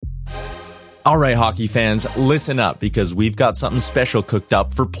All right, hockey fans, listen up because we've got something special cooked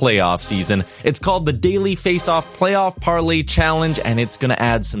up for playoff season. It's called the Daily Face-Off Playoff Parlay Challenge, and it's going to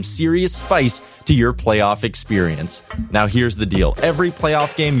add some serious spice to your playoff experience. Now, here's the deal. Every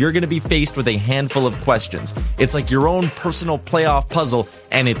playoff game, you're going to be faced with a handful of questions. It's like your own personal playoff puzzle,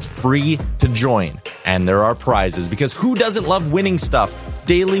 and it's free to join. And there are prizes, because who doesn't love winning stuff?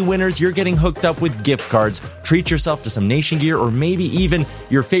 Daily winners, you're getting hooked up with gift cards. Treat yourself to some Nation gear or maybe even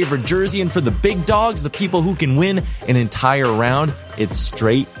your favorite jersey. And for the big dogs, the people who can win an entire round, it's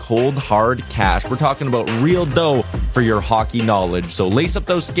straight, cold, hard cash. We're talking about real dough for your hockey knowledge. So lace up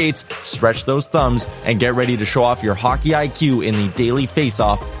those skates, stretch those thumbs, and get ready to show off your hockey IQ in the Daily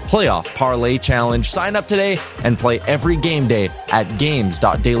Face-Off Playoff Parlay Challenge. Sign up today and play every game day at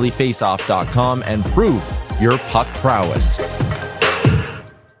games.dailyfaceoff.com and prove your puck prowess.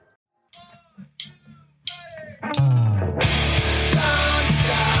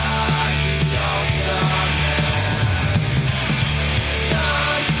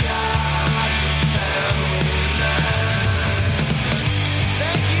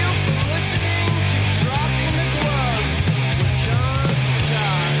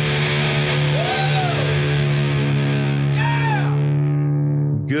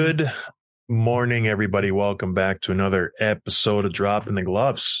 Good morning, everybody. Welcome back to another episode of Dropping the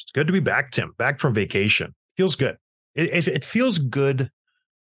Gloves. It's good to be back, Tim. Back from vacation. Feels good. It feels good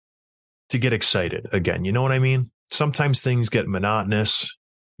to get excited again. You know what I mean? Sometimes things get monotonous.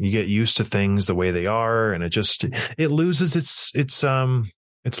 You get used to things the way they are, and it loses its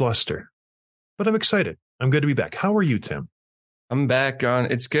luster. But I'm excited. I'm good to be back. How are you, Tim? I'm back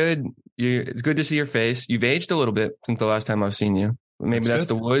on. It's good. It's good to see your face. You've aged a little bit since the last time I've seen you. Maybe that's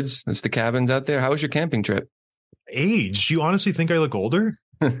the woods. That's the cabins out there. How was your camping trip? Aged? You honestly think I look older?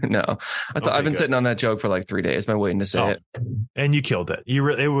 No. I've been sitting on that joke for like 3 days. Been waiting to say it. And you killed it. It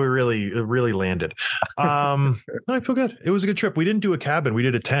really landed. No, I feel good. It was a good trip. We didn't do a cabin. We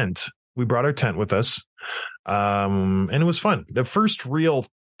did a tent. We brought our tent with us. And it was fun. The first real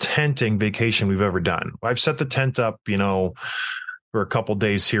tenting vacation we've ever done. I've set the tent up, for a couple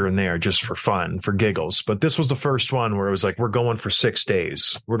days here and there just for fun, for giggles. But this was the first one where it was like, we're going for 6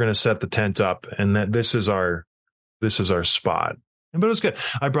 days. We're going to set the tent up, and that this is our spot. But it was good.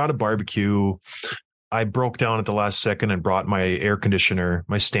 I brought a barbecue. I broke down at the last second and brought my air conditioner,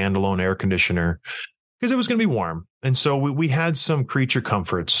 my standalone air conditioner, because it was going to be warm. And so we had some creature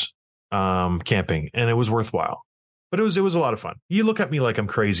comforts camping, and it was worthwhile. But it was a lot of fun. You look at me like I'm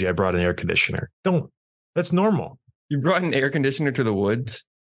crazy. I brought an air conditioner. That's normal. You brought an air conditioner to the woods?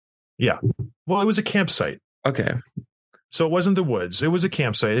 Yeah. Well, it was a campsite. Okay. So it wasn't the woods. It was a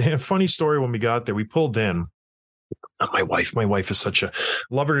campsite. A funny story, when we got there, we pulled in. My wife is such a,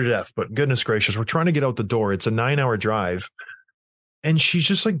 love her to death, but goodness gracious, we're trying to get out the door. It's a 9-hour drive. And she's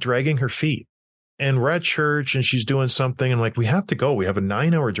just like dragging her feet. And we're at church and she's doing something. And like, we have to go. We have a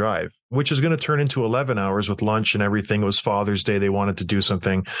 9-hour drive, which is going to turn into 11 hours with lunch and everything. It was Father's Day. They wanted to do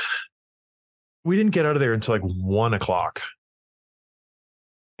something. We didn't get out of there until like 1 o'clock.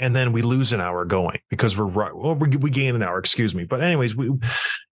 And then we lose an hour we gain an hour, excuse me. But anyways,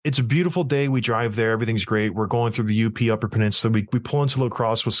 it's a beautiful day. We drive there. Everything's great. We're going through the UP Upper Peninsula. We pull into La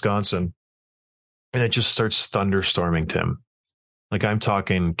Crosse, Wisconsin, and it just starts thunderstorming, Tim. Like, I'm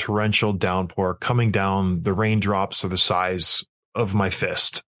talking torrential downpour coming down. The raindrops are the size of my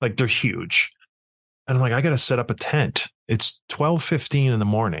fist. Like, they're huge. And I'm like, I got to set up a tent. It's 12:15 in the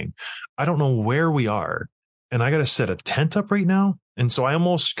morning. I don't know where we are. And I got to set a tent up right now. And so I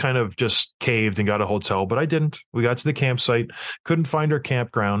almost kind of just caved and got a hotel, but I didn't. We got to the campsite, couldn't find our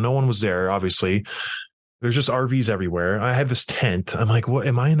campground. No one was there, obviously. There's just RVs everywhere. I have this tent. I'm like, what?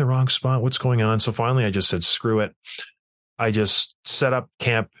 Am I in the wrong spot? What's going on? So finally, I just said, screw it. I just set up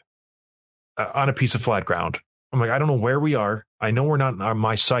camp on a piece of flat ground. I'm like, I don't know where we are. I know we're not on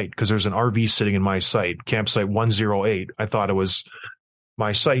my site because there's an RV sitting in my site, campsite 108. I thought it was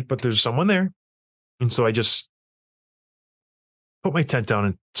my site, but there's someone there. And so I just put my tent down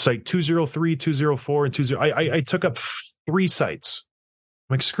in site 203, 204, and 20. I took up 3 sites.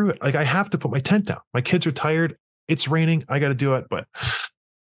 I'm like, screw it. Like, I have to put my tent down. My kids are tired. It's raining. I got to do it. But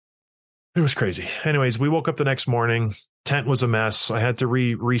it was crazy. Anyways, we woke up the next morning. Tent was a mess. I had to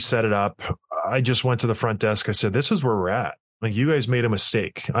reset it up. I just went to the front desk. I said, this is where we're at. Like, you guys made a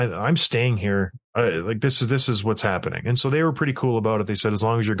mistake. I'm staying here. This is what's happening. And so they were pretty cool about it. They said, as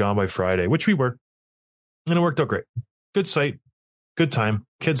long as you're gone by Friday, which we were. And it worked out great. Good site. Good time.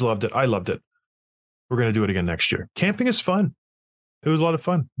 Kids loved it. I loved it. We're going to do it again next year. Camping is fun. It was a lot of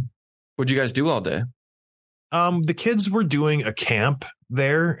fun. What'd you guys do all day? The kids were doing a camp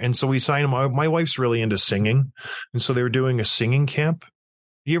there. And so we signed them. My wife's really into singing. And so they were doing a singing camp.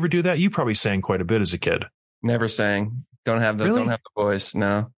 You ever do that? You probably sang quite a bit as a kid. Never sang. Don't have the voice.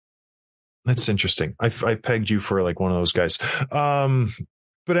 No. That's interesting. I pegged you for like one of those guys.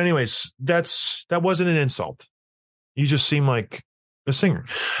 But anyways, that wasn't an insult. You just seem like a singer.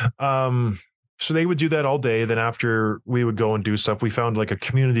 So they would do that all day. Then after we would go and do stuff, we found like a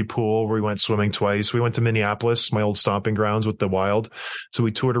community pool where we went swimming twice. We went to Minneapolis, my old stomping grounds with the Wild. So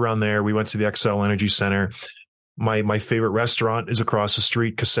we toured around there. We went to the Xcel Energy Center. My favorite restaurant is across the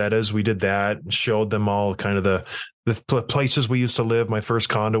street, Casetas. We did that and showed them all kind of the places we used to live. My first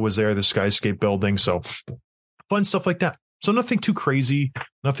condo was there, the Skyscape building. So fun stuff like that. So nothing too crazy,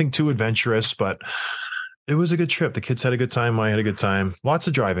 nothing too adventurous, but it was a good trip. The kids had a good time. I had a good time. Lots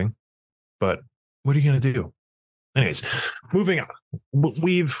of driving, but what are you going to do? Anyways, moving on.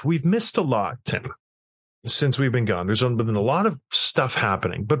 We've missed a lot, Tim, since we've been gone. There's been a lot of stuff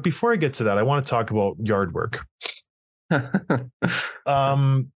happening. But before I get to that, I want to talk about yard work.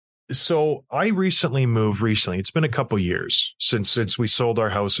 So I recently moved. It's been a couple years since we sold our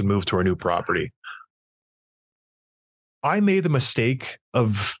house and moved to our new property. I made the mistake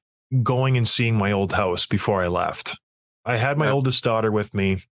of going and seeing my old house before I left. I had my oldest daughter with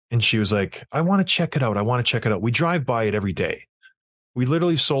me, and she was like, I want to check it out. We drive by it every day. We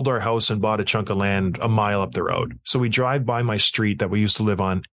literally sold our house and bought a chunk of land a mile up the road. So we drive by my street that we used to live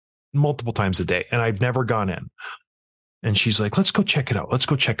on multiple times a day, and I've never gone in. And she's like, let's go check it out.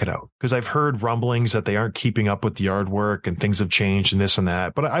 Because I've heard rumblings that they aren't keeping up with the yard work and things have changed and this and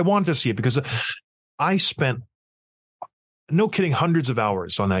that. But I wanted to see it because I spent, no kidding, hundreds of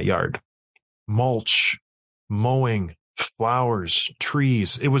hours on that yard. Mulch, mowing, flowers,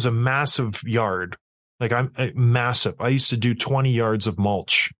 trees. It was a massive yard. Like massive. I used to do 20 yards of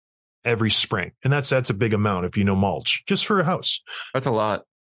mulch every spring. And that's a big amount if you know mulch, just for a house. That's a lot.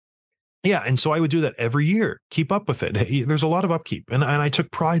 Yeah. And so I would do that every year, keep up with it. There's a lot of upkeep. And I took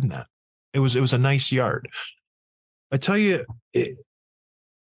pride in that. It was a nice yard. I tell you,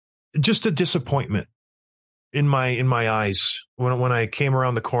 just a disappointment in my eyes when I came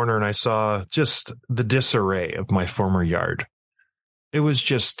around the corner and I saw just the disarray of my former yard. It was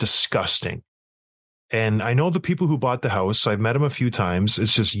just disgusting. And I know the people who bought the house. I've met them a few times.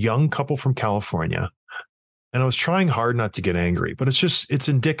 It's just young couple from California. And I was trying hard not to get angry, but it's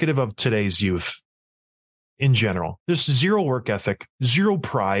indicative of today's youth in general. There's zero work ethic, zero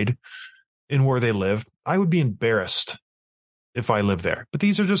pride in where they live. I would be embarrassed if I lived there. But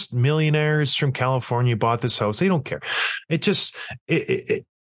these are just millionaires from California, bought this house. They don't care. And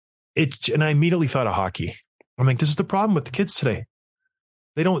I immediately thought of hockey. I'm like, this is the problem with the kids today.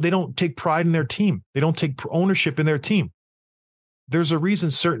 They don't take pride in their team. They don't take ownership in their team. There's a reason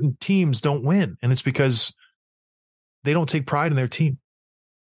certain teams don't win, and it's because they don't take pride in their team.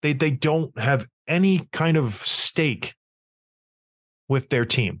 They don't have any kind of stake with their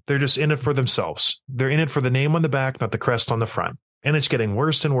team. They're just in it for themselves. They're in it for the name on the back, not the crest on the front. And it's getting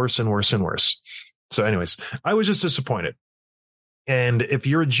worse and worse and worse and worse. So anyways, I was just disappointed. And if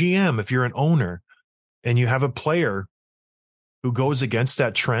you're a GM, if you're an owner, and you have a player who goes against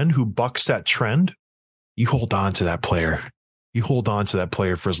that trend, who bucks that trend, you hold on to that player. You hold on to that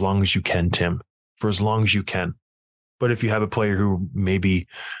player for as long as you can, Tim, for as long as you can. But if you have a player who maybe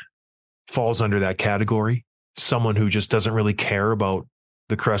falls under that category, someone who just doesn't really care about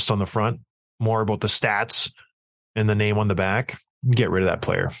the crest on the front, more about the stats and the name on the back, get rid of that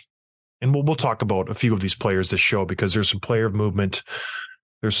player. And we'll talk about a few of these players this show because there's some player movement.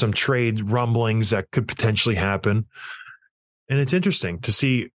 There's some trade rumblings that could potentially happen. And it's interesting to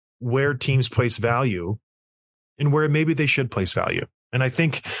see where teams place value and where maybe they should place value. And I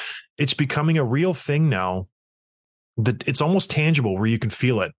think it's becoming a real thing now that it's almost tangible where you can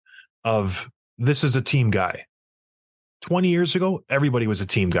feel it of this is a team guy. 20 years ago, everybody was a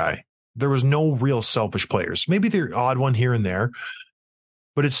team guy. There was no real selfish players. Maybe they're odd one here and there,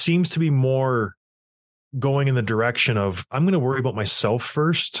 but it seems to be more going in the direction of I'm going to worry about myself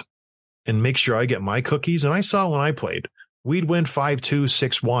first and make sure I get my cookies. And I saw when I played, we'd win 5-2,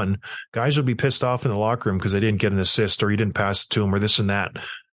 6-1. Guys would be pissed off in the locker room because they didn't get an assist or you didn't pass it to them or this and that.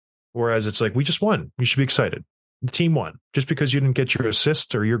 Whereas it's like, we just won. You should be excited. The team won. Just because you didn't get your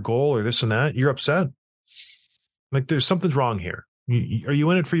assist or your goal or this and that, you're upset. Like there's something's wrong here. Are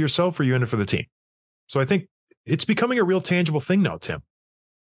you in it for yourself or are you in it for the team? So I think it's becoming a real tangible thing now, Tim.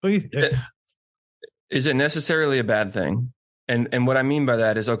 Is it necessarily a bad thing? And what I mean by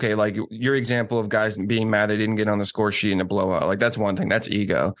that is, okay, like your example of guys being mad they didn't get on the score sheet in a blowout, like that's one thing, that's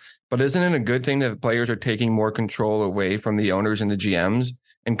ego. But isn't it a good thing that the players are taking more control away from the owners and the GMs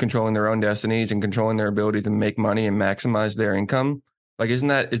and controlling their own destinies and controlling their ability to make money and maximize their income? Like,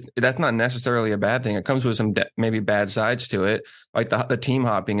 that's not necessarily a bad thing. It comes with some maybe bad sides to it, like the team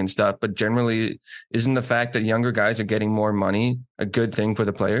hopping and stuff. But generally, isn't the fact that younger guys are getting more money a good thing for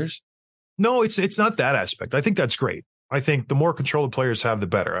the players? No, it's not that aspect. I think that's great. I think the more control the players have, the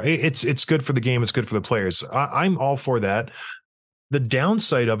better. It's good for the game. It's good for the players. I'm all for that. The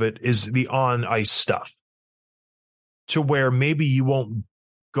downside of it is the on ice stuff, to where maybe you won't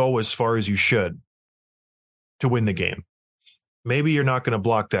go as far as you should to win the game. Maybe you're not going to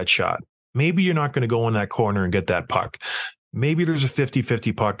block that shot. Maybe you're not going to go in that corner and get that puck. Maybe there's a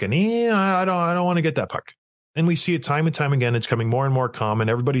 50-50 puck and I don't want to get that puck. And we see it time and time again. It's coming more and more common.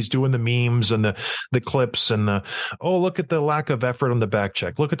 Everybody's doing the memes and the clips and look at the lack of effort on the back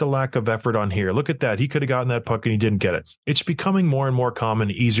check. Look at the lack of effort on here. Look at that. He could have gotten that puck and he didn't get it. It's becoming more and more common,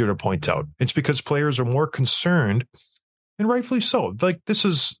 easier to point out. It's because players are more concerned, and rightfully so. Like, this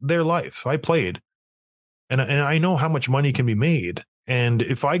is their life. I played. And I know how much money can be made. And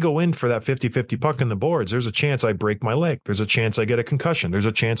if I go in for that 50-50 puck in the boards, there's a chance I break my leg. There's a chance I get a concussion. There's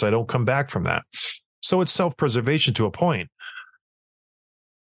a chance I don't come back from that. So it's self-preservation to a point.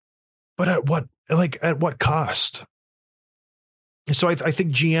 But at what cost? So I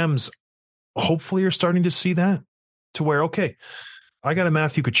think GMs hopefully are starting to see that, to where, okay, I got a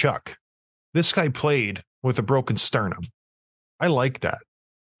Matthew Tkachuk. This guy played with a broken sternum. I like that.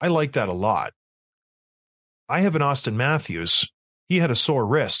 I like that a lot. I have an Austin Matthews. He had a sore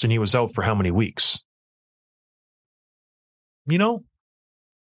wrist and he was out for how many weeks?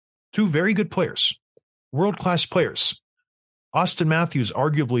 Two very good players, world-class players. Austin Matthews,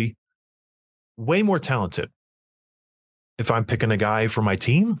 arguably way more talented. If I'm picking a guy for my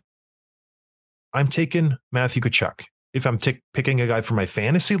team, I'm taking Matthew Tkachuk. If I'm picking a guy for my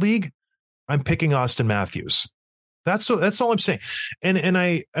fantasy league, I'm picking Austin Matthews. That's all I'm saying. And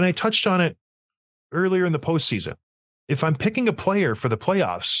I touched on it earlier in the postseason. If I'm picking a player for the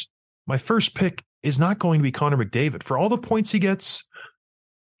playoffs, my first pick is not going to be Connor McDavid. For all the points he gets,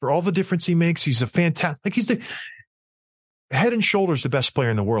 for all the difference he makes, he's a fantastic, he's the head and shoulders the best player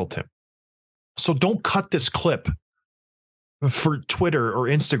in the world, Tim. So don't cut this clip for Twitter or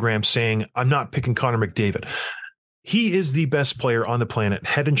Instagram saying, I'm not picking Connor McDavid. He is the best player on the planet,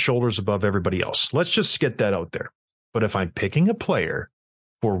 head and shoulders above everybody else. Let's just get that out there. But if I'm picking a player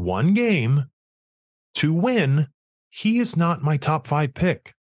for one game to win, he is not my top 5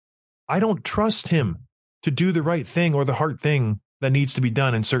 pick. I don't trust him to do the right thing or the hard thing that needs to be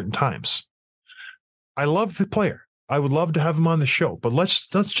done in certain times. I love the player. I would love to have him on the show, but let's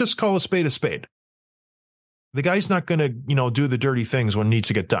just call a spade a spade. The guy's not going to, do the dirty things when it needs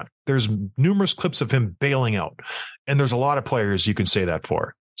to get done. There's numerous clips of him bailing out, and there's a lot of players you can say that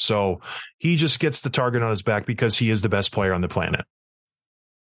for. So he just gets the target on his back because he is the best player on the planet.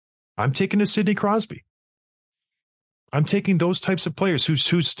 I'm taking a Sidney Crosby. I'm taking those types of players who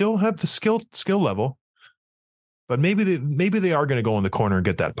still have the skill level, but maybe they are going to go in the corner and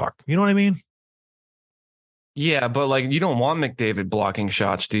get that puck. You know what I mean? Yeah, but like, you don't want McDavid blocking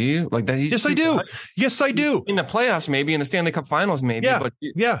shots, do you? Like that? Yes, I do. Yes, I do. In the playoffs, maybe in the Stanley Cup Finals, maybe.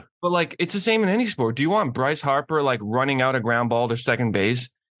 Yeah, But like, it's the same in any sport. Do you want Bryce Harper like running out a ground ball to second base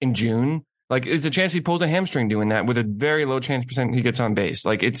in June? Like, it's a chance he pulls a hamstring doing that with a very low chance % he gets on base.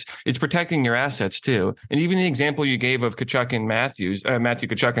 Like, it's protecting your assets too. And even the example you gave of Tkachuk and Matthews, Matthew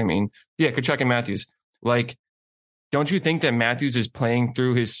Tkachuk, Tkachuk and Matthews. Like, don't you think that Matthews is playing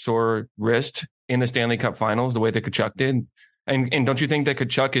through his sore wrist in the Stanley Cup Finals the way that Tkachuk did? And don't you think that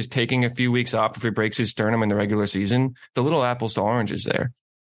Tkachuk is taking a few weeks off if he breaks his sternum in the regular season? The little apples to oranges there.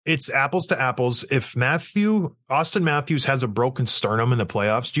 It's apples to apples. If Austin Matthews has a broken sternum in the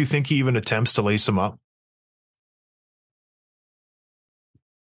playoffs, do you think he even attempts to lace him up?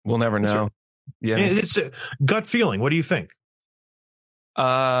 We'll never know. It's a gut feeling. What do you think?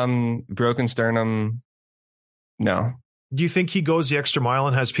 Broken sternum. No. Do you think he goes the extra mile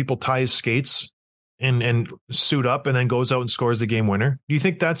and has people tie his skates and suit up and then goes out and scores the game winner? Do you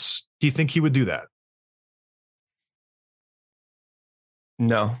think he would do that?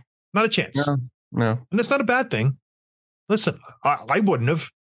 No. Not a chance. No. And that's not a bad thing. Listen, I wouldn't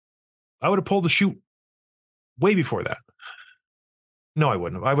have. I would have pulled the chute way before that. No, I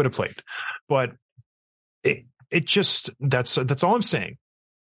wouldn't have. I would have played. But it just, that's all I'm saying.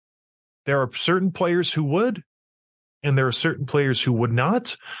 There are certain players who would, and there are certain players who would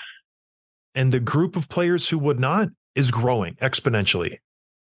not. And the group of players who would not is growing exponentially.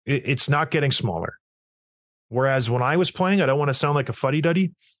 It's not getting smaller. Whereas when I was playing, I don't want to sound like a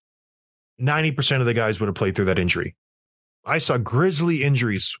fuddy-duddy, 90% of the guys would have played through that injury. I saw grisly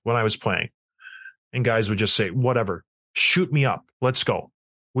injuries when I was playing, and guys would just say, whatever, shoot me up. Let's go.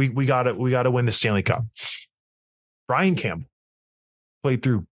 We got to win the Stanley Cup. Brian Campbell, played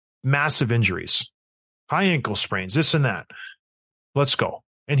through massive injuries, high ankle sprains, this and that. Let's go.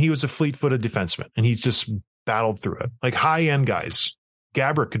 And he was a fleet-footed defenseman, and he just battled through it. Like high-end guys.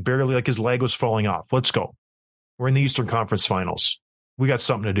 Gabrick could barely, like his leg was falling off. Let's go. We're in the Eastern Conference Finals. We got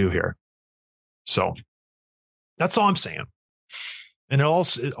something to do here. So that's all I'm saying. And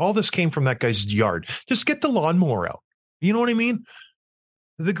all this came from that guy's yard. Just get the lawnmower out. You know what I mean?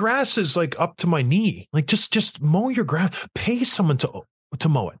 The grass is like up to my knee. Like just mow your grass. Pay someone to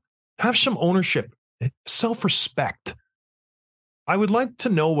mow it. Have some ownership, self-respect. I would like to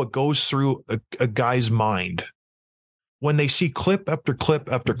know what goes through a guy's mind when they see clip after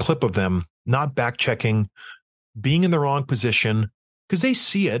clip after clip of them not back checking, being in the wrong position, because they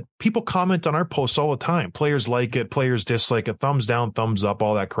see it. People comment on our posts all the time. Players like it, players dislike it, thumbs down, thumbs up,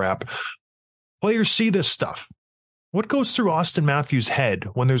 all that crap. Players see this stuff. What goes through Auston Matthews' head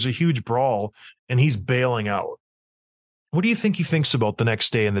when there's a huge brawl and he's bailing out? What do you think he thinks about the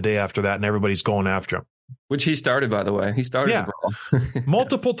next day and the day after that, and everybody's going after him? Which he started, by the way. He started the brawl.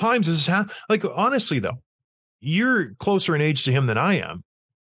 Multiple times. This is like, honestly, though, you're closer in age to him than I am.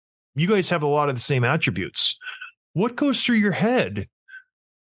 You guys have a lot of the same attributes. What goes through your head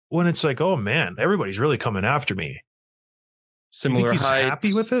when it's like, oh man, everybody's really coming after me? Similar he's heights,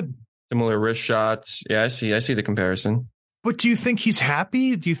 happy with it? Similar wrist shots. Yeah, I see the comparison. But do you think he's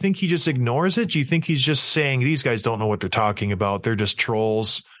happy? Do you think he just ignores it? Do you think he's just saying these guys don't know what they're talking about? They're just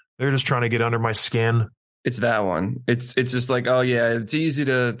trolls. They're just trying to get under my skin. It's that one. It's just like, oh yeah, it's easy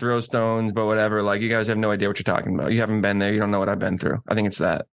to throw stones, but whatever. Like, you guys have no idea what you're talking about. You haven't been there. You don't know what I've been through. I think it's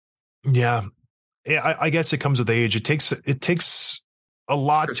that. Yeah. I guess it comes with age. It takes a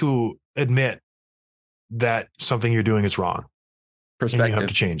lot to admit that something you're doing is wrong. Perspective. And you have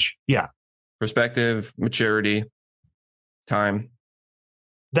to change. Yeah. Perspective, maturity, time.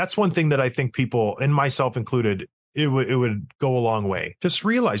 That's one thing that I think people, and myself included, it would go a long way. Just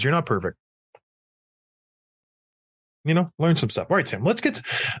realize you're not perfect. Learn some stuff. All right, Sam, let's get to,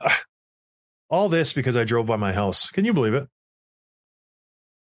 all this because I drove by my house. Can you believe it?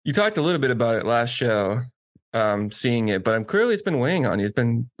 You talked a little bit about it last show, seeing it, but clearly it's been weighing on you. It's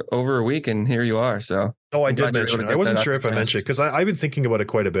been over a week, and here you are. So, I did mention it. I wasn't sure if I mentioned it because I've been thinking about it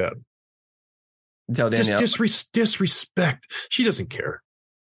quite a bit. Tell Danielle. Just disrespect. She doesn't care.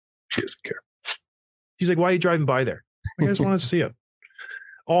 She doesn't care. She's like, "Why are you driving by there? I just want to see it."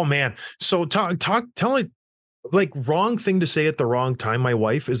 Oh man! So tell it. Like, wrong thing to say at the wrong time. My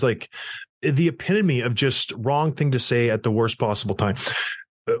wife is like the epitome of just wrong thing to say at the worst possible time.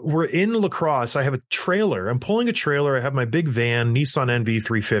 We're in La Crosse. I have a trailer. I'm pulling a trailer. I have my big van, Nissan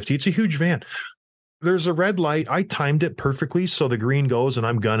NV350. It's a huge van. There's a red light. I timed it perfectly. So the green goes and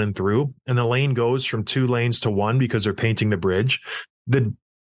I'm gunning through, and the lane goes from 2 lanes to 1 because they're painting the bridge. The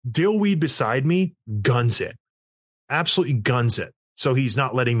dillweed beside me guns it. Absolutely guns it. So he's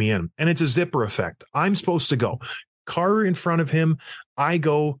not letting me in. And it's a zipper effect. I'm supposed to go. Car in front of him. I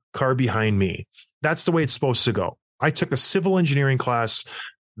go, car behind me. That's the way it's supposed to go. I took a civil engineering class.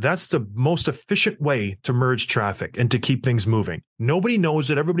 That's the most efficient way to merge traffic and to keep things moving. Nobody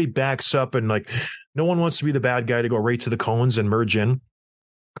knows it. Everybody backs up, and like, no one wants to be the bad guy to go right to the cones and merge in.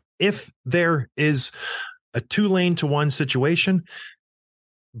 If there is a 2 lane to 1 situation,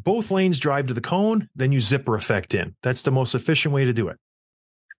 both lanes drive to the cone, then you zipper effect in. That's the most efficient way to do it.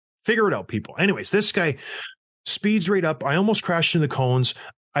 Figure it out, people. Anyways, this guy speeds right up. I almost crashed into the cones.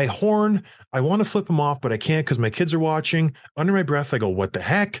 I horn. I want to flip him off, but I can't because my kids are watching. Under my breath, I go, what the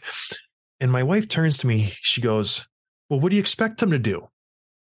heck? And my wife turns to me. She goes, well, what do you expect him to do?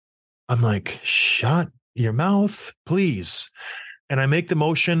 I'm like, shut your mouth, please. And I make the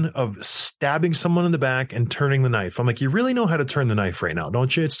motion of stabbing someone in the back and turning the knife. I'm like, you really know how to turn the knife right now,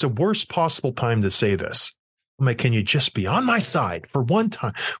 don't you? It's the worst possible time to say this. I'm like, can you just be on my side for one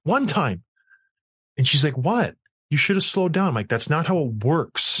time? One time. And she's like, what? You should have slowed down. I'm like, that's not how it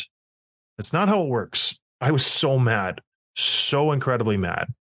works. That's not how it works. I was so mad, so incredibly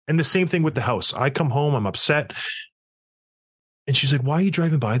mad. And the same thing with the house. I come home, I'm upset. And she's like, why are you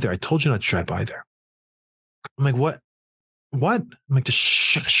driving by there? I told you not to drive by there. I'm like, what? What? I'm like, just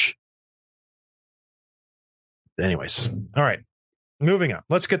shush. Anyways. All right. Moving on.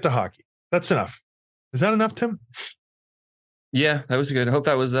 Let's get to hockey. That's enough. Is that enough, Tim? Yeah, that was good. I hope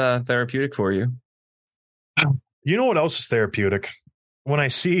that was therapeutic for you. You know what else is therapeutic? When I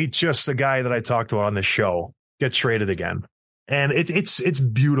see just the guy that I talked about on the show get traded again. And it's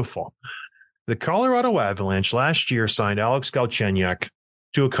beautiful. The Colorado Avalanche last year signed Alex Galchenyuk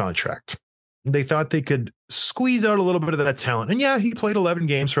to a contract. They thought they could squeeze out a little bit of that talent. And yeah, he played 11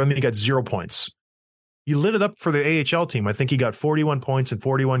 games for them. He got 0 points. He lit it up for the AHL team. I think he got 41 points in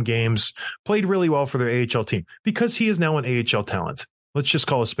 41 games, played really well for their AHL team because he is now an AHL talent. Let's just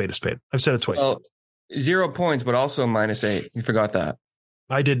call a spade a spade. I've said it twice. Well, 0 points, but also -8. You forgot that.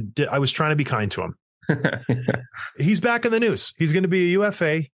 I did. I was trying to be kind to him. He's back in the news. He's going to be a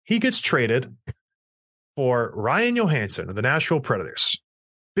UFA. He gets traded for Ryan Johansson of the Nashville Predators.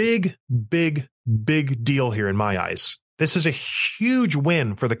 Big deal here in my eyes. This is a huge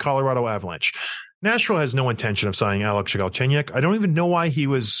win for the Colorado Avalanche. Nashville has no intention of signing Alex Galchenyuk. I don't even know why he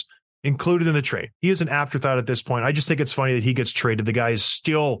was included in the trade. He is an afterthought at this point. I just think it's funny that he gets traded. The guy is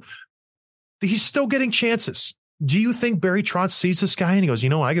he's still getting chances. Do you think Barry Trotz sees this guy and he goes,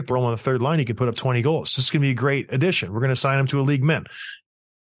 I could throw him on the third line. He could put up 20 goals. This is going to be a great addition. We're going to sign him to a league min.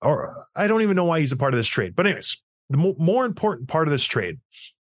 Or I don't even know why he's a part of this trade. But anyways, the more important part of this trade,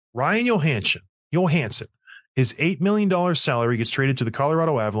 Ryan Johansson, his $8 million salary gets traded to the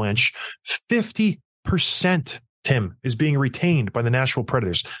Colorado Avalanche. 50%, Tim, is being retained by the Nashville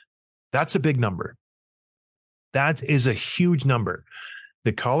Predators. That's a big number. That is a huge number.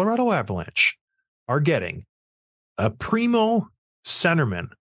 The Colorado Avalanche are getting a primo centerman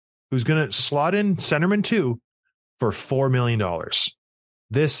who's going to slot in centerman 2 for $4 million.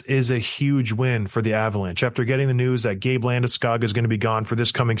 This is a huge win for the Avalanche. After getting the news that Gabe Landeskog is going to be gone for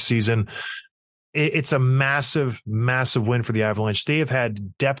this coming season, it's a massive win for the Avalanche. They have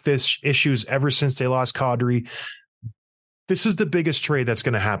had depth issues ever since they lost Kadri. This is the biggest trade that's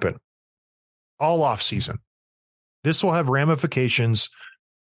going to happen all off season. This will have ramifications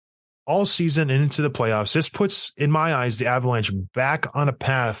all season and into the playoffs. This puts, in my eyes, the Avalanche back on a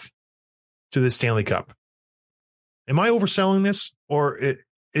path to the Stanley Cup. Am I overselling this, or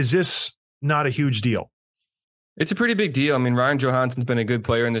is this not a huge deal? It's a pretty big deal. I mean, Ryan Johansson's been a good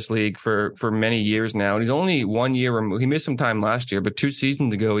player in this league for many years now. And he's only 1 year removed. He missed some time last year, but 2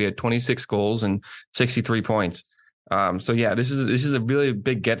 seasons ago, he had 26 goals and 63 points. So yeah, this is a really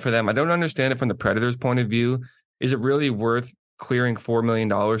big get for them. I don't understand it from the Predators' point of view. Is it really worth clearing $4 million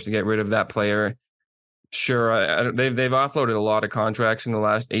to get rid of that player? Sure, they've offloaded a lot of contracts in the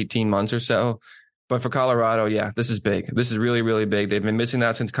last 18 months or so. But for Colorado, yeah, this is big. This is really, really big. They've been missing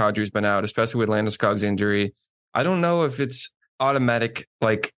that since Kadri's been out, especially with Landeskog's injury. I don't know if it's automatic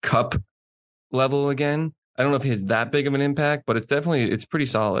like cup level again. I don't know if he has that big of an impact, but it's pretty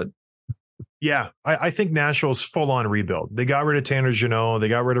solid. Yeah, I think Nashville's full-on rebuild. They got rid of Tanner Jeannot. They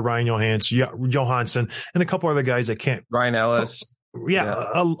got rid of Ryan Johansson, and a couple other guys that can't. Ryan Ellis. Yeah.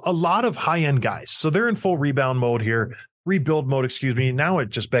 A lot of high-end guys. So they're in full rebuild mode here. Now it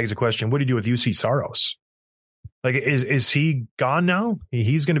just begs the question, what do you do with UC Saros? Like, is he gone now?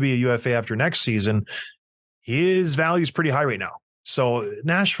 He's going to be a UFA after next season. His value is pretty high right now. So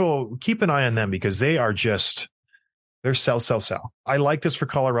Nashville, keep an eye on them because they're sell. I like this for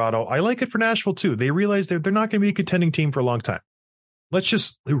Colorado. I like it for Nashville too. They realize they're not going to be a contending team for a long time. Let's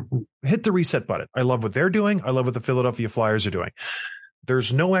just hit the reset button. I love what they're doing. I love what the Philadelphia Flyers are doing.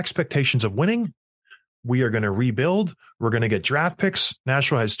 There's no expectations of winning. We are going to rebuild. We're going to get draft picks.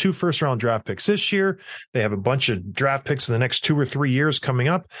 Nashville has 2 first-round draft picks this year. They have a bunch of draft picks in the next 2 or 3 years coming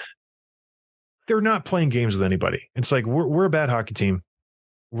up. They're not playing games with anybody. It's like, we're a bad hockey team.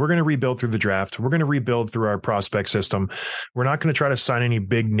 We're going to rebuild through the draft. We're going to rebuild through our prospect system. We're not going to try to sign any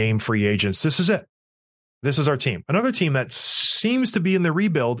big name free agents. This is it. This is our team. Another team that seems to be in the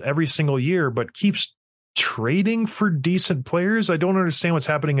rebuild every single year, but keeps trading for decent players. I don't understand what's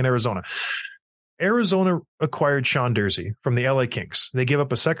happening in Arizona. Arizona acquired Sean Durzi from the LA Kings. They give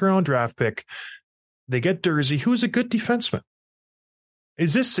up a second-round draft pick. They get Durzi, who's a good defenseman.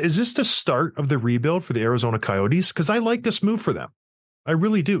 Is this the start of the rebuild for the Arizona Coyotes? Because I like this move for them. I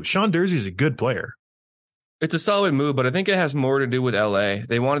really do. Sean Durzi is a good player. It's a solid move, but I think it has more to do with LA.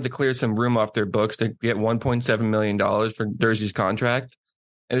 They wanted to clear some room off their books to get $1.7 million for Durzi's contract.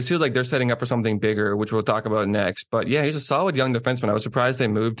 And it feels like they're setting up for something bigger, which we'll talk about next. But yeah, he's a solid young defenseman. I was surprised they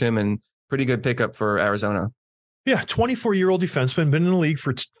moved him, and pretty good pickup for Arizona. Yeah, 24-year-old defenseman, been in the league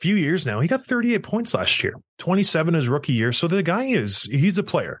for a few years now. He got 38 points last year, 27 his rookie year. So the guy he's a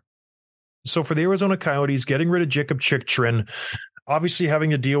player. So for the Arizona Coyotes, getting rid of Jacob Chychrun, obviously having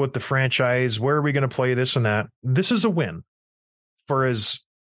to deal with the franchise, where are we going to play this and that? This is a win for as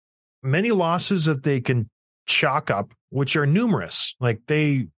many losses that they can chalk up, which are numerous. Like,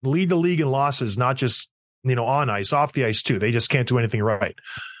 they lead the league in losses, not just, on ice, off the ice too. They just can't do anything right.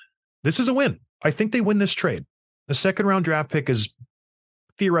 This is a win. I think they win this trade. The second-round draft pick is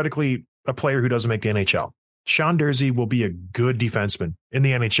theoretically a player who doesn't make the NHL. Sean Durzi will be a good defenseman in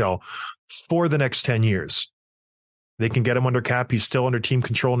the NHL for the next 10 years. They can get him under cap. He's still under team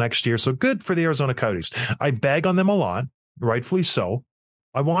control next year. So good for the Arizona Coyotes. I bag on them a lot, rightfully so.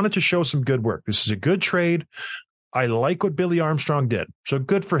 I wanted to show some good work. This is a good trade. I like what Billy Armstrong did. So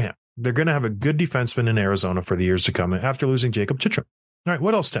good for him. They're going to have a good defenseman in Arizona for the years to come after losing Jacob Chychrun. All right.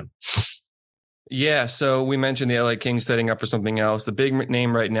 What else, Tim? Yeah, so we mentioned the LA Kings setting up for something else. The big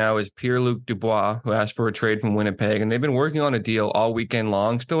name right now is Pierre-Luc Dubois, who asked for a trade from Winnipeg, and they've been working on a deal all weekend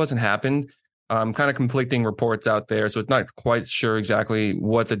long. Still hasn't happened. Kind of conflicting reports out there, so it's not quite sure exactly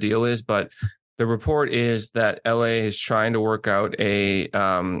what the deal is, but the report is that LA is trying to work out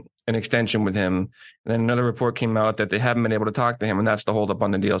an extension with him. And then another report came out that they haven't been able to talk to him, and that's the holdup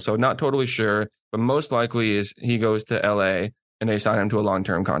on the deal. So not totally sure, but most likely is he goes to LA and they sign him to a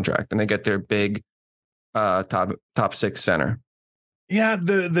long-term contract and they get their big top six center. Yeah,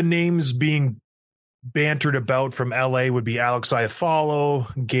 the names being bantered about from LA would be Alex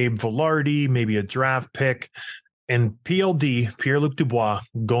Iafallo, Gabe Vilardi, maybe a draft pick, and PLD, Pierre-Luc Dubois,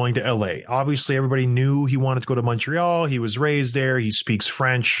 going to LA. Obviously, everybody knew he wanted to go to Montreal. He was raised there. He speaks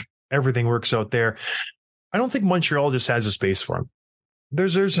French. Everything works out there. I don't think Montreal just has a space for him.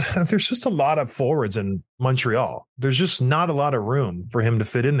 There's just a lot of forwards in Montreal. There's just not a lot of room for him to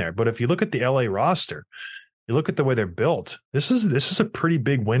fit in there. But if you look at the LA roster, you look at the way they're built, this is a pretty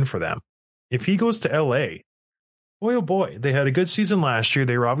big win for them. If he goes to LA, boy, oh boy, they had a good season last year.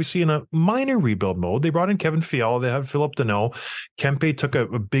 They were obviously in a minor rebuild mode. They brought in Kevin Fiala. They have Philip Deneau. Kempe took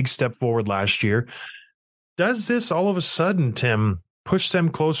a big step forward last year. Does this all of a sudden, Tim, push them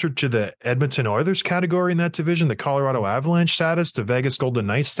closer to the Edmonton Oilers category in that division, the Colorado Avalanche status, the Vegas Golden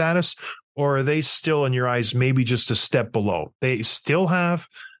Knights status, or are they still, in your eyes, maybe just a step below? They still have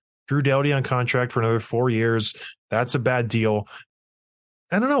Drew Doughty on contract for another 4 years. That's a bad deal.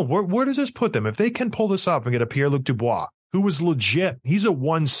 I don't know. Where does this put them? If they can pull this off and get a Pierre-Luc Dubois, who was legit, he's a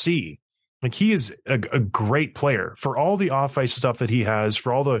 1C. Like, he is a great player for all the off-ice stuff that he has,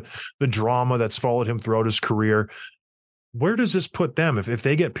 for all the drama that's followed him throughout his career. Where does this put them if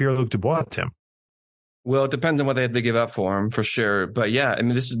they get Pierre-Luc Dubois, Tim? Well, it depends on what they have to give up for him, for sure. But yeah, I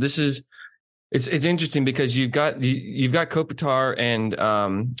mean, it's interesting because you've got Kopitar and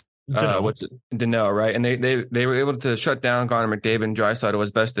Deneau, right? And they were able to shut down Connor McDavid and Draisaitl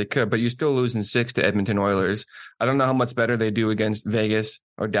as best they could, but you're still losing 6 to Edmonton Oilers. I don't know how much better they do against Vegas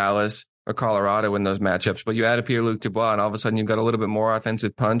or Dallas or Colorado in those matchups, but you add a Pierre-Luc Dubois and all of a sudden you've got a little bit more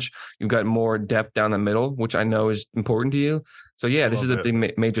offensive punch. You've got more depth down the middle, which I know is important to you. So yeah, this is a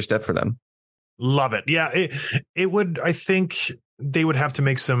big major step for them. Love it. Yeah, it would. I think they would have to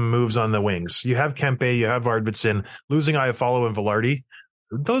make some moves on the wings. You have Kempe, you have Arvidsson, losing Iafallo and Vilardi.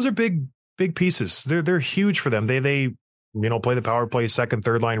 Those are big pieces. They're huge for them. They play the power play, second,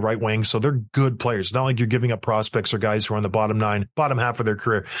 third line, right wing. So they're good players. It's not like you're giving up prospects or guys who are on the bottom half of their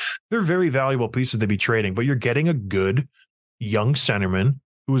career. They're very valuable pieces to be trading, but you're getting a good young centerman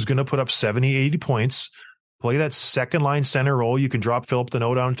who is going to put up 70, 80 points, play that second line center role. You can drop Philip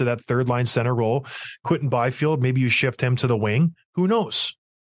Deneau down to that third line center role. Quentin Byfield, maybe you shift him to the wing. Who knows?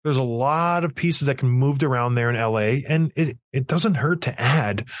 There's a lot of pieces that can move around there in LA, and it doesn't hurt to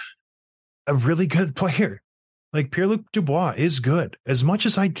add a really good player. Like, Pierre-Luc Dubois is good, as much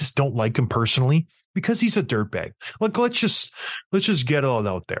as I just don't like him personally because he's a dirtbag. Like, let's just get it all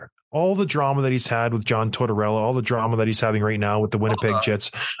out there. All the drama that he's had with John Tortorella, all the drama that he's having right now with the Winnipeg Jets.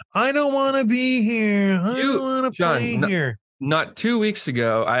 I don't want to be here. I don't want to play here. Not 2 weeks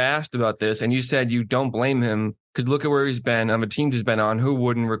ago, I asked about this, and you said you don't blame him because look at where he's been on the teams he's been on. Who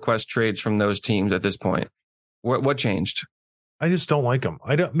wouldn't request trades from those teams at this point? What changed? I just don't like him.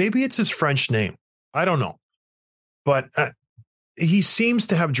 Maybe it's his French name. I don't know. But he seems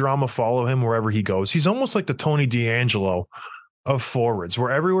to have drama follow him wherever he goes. He's almost like the Tony DeAngelo of forwards,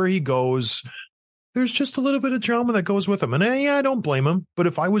 where everywhere he goes, there's just a little bit of drama that goes with him. And I don't blame him. But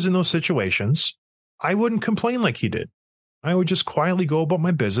if I was in those situations, I wouldn't complain like he did. I would just quietly go about my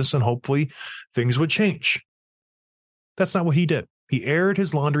business and hopefully things would change. That's not what he did. He aired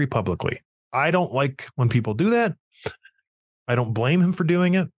his laundry publicly. I don't like when people do that. I don't blame him for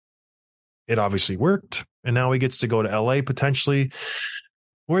doing it. It obviously worked. And now he gets to go to LA potentially,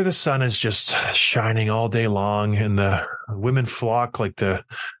 where the sun is just shining all day long and the women flock like the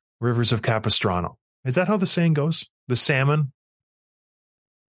rivers of Capistrano. Is that how the saying goes? The salmon?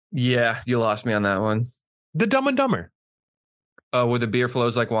 Yeah, you lost me on that one. The Dumb and Dumber. Oh, where the beer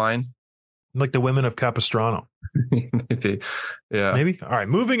flows like wine? Like the women of Capistrano. Maybe. Yeah. Maybe. All right,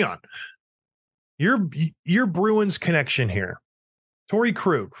 moving on. Your Bruins connection here. Torrey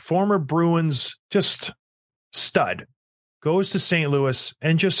Krug, former Bruins, just stud, goes to St. Louis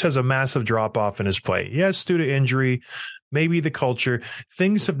and just has a massive drop-off in his play. Yes, due to injury, maybe the culture.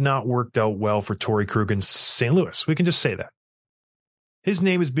 Things have not worked out well for Torrey Krug in St. Louis. We can just say that. His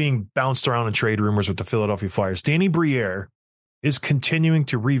name is being bounced around in trade rumors with the Philadelphia Flyers. Danny Briere is continuing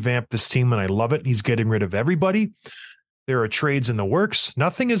to revamp this team, and I love it. He's getting rid of everybody. There are trades in the works.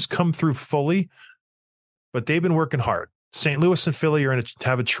 Nothing has come through fully, but they've been working hard. St. Louis and Philly are going to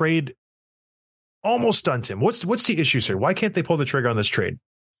have a trade almost done, Tim. What's the issues here? Why can't they pull the trigger on this trade?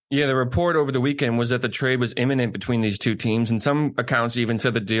 Yeah, the report over the weekend was that the trade was imminent between these two teams, and some accounts even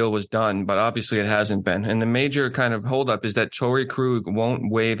said the deal was done, but obviously it hasn't been. And the major kind of holdup is that Torey Krug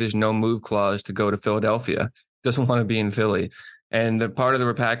won't waive his no move clause to go to Philadelphia. Doesn't want to be in Philly. And the part of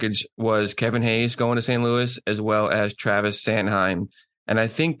the package was Kevin Hayes going to St. Louis, as well as Travis Sanheim. And I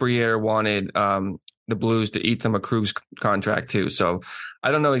think Briere wanted the Blues to eat some of Krug's contract too. So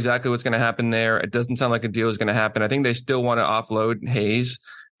I don't know exactly what's going to happen there. It doesn't sound like a deal is going to happen. I think they still want to offload Hayes,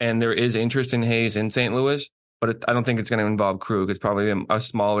 and there is interest in Hayes in St. Louis, but I don't think it's going to involve Krug. It's probably a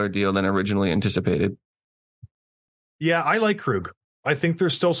smaller deal than originally anticipated. Yeah, I like Krug. I think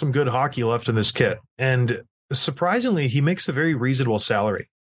there's still some good hockey left in this kit. And surprisingly, he makes a very reasonable salary.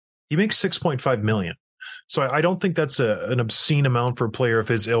 He makes $6.5 million. So I don't think that's an obscene amount for a player of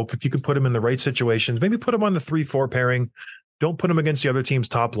his ilk. If you could put him in the right situations, maybe put him on the 3-4 pairing. Don't put him against the other team's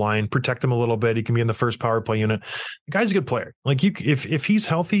top line. Protect him a little bit. He can be in the first power play unit. The guy's a good player. Like if he's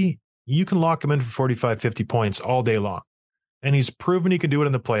healthy, you can lock him in for 45, 50 points all day long. And he's proven he can do it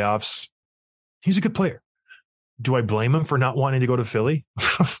in the playoffs. He's a good player. Do I blame him for not wanting to go to Philly?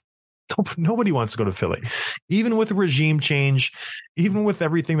 Nobody wants to go to Philly. Even with a regime change, even with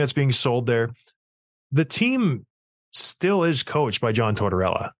everything that's being sold there, the team still is coached by John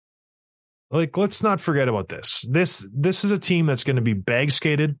Tortorella. Like, let's not forget about this. This is a team that's going to be bag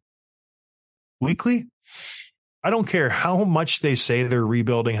skated weekly. I don't care how much they say they're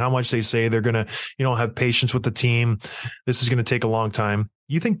rebuilding, how much they say they're going to, have patience with the team. This is going to take a long time.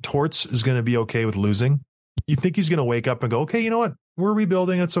 You think Torts is going to be okay with losing? You think he's going to wake up and go, okay, you know what? We're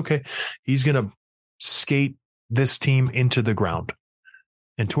rebuilding. It's okay. He's going to skate this team into the ground.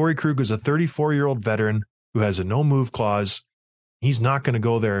 And Torey Krug is a 34-year-old veteran who has a no-move clause. He's not going to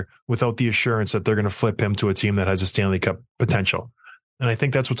go there without the assurance that they're going to flip him to a team that has a Stanley Cup potential. And I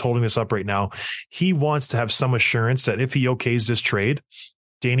think that's what's holding this up right now. He wants to have some assurance that if he okays this trade,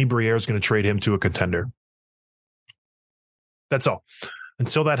 Danny Briere is going to trade him to a contender. That's all.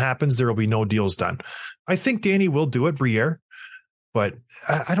 Until that happens, there will be no deals done. I think Danny will do it, Briere, but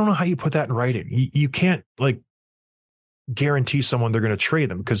I don't know how you put that in writing. You can't guarantee someone they're going to trade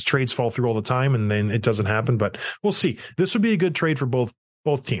them because trades fall through all the time and then it doesn't happen, but we'll see. This would be a good trade for both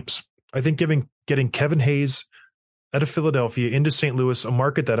teams. I think getting Kevin Hayes out of Philadelphia into St. Louis, a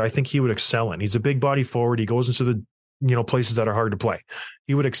market that I think he would excel in. He's a big body forward. He goes into the places that are hard to play.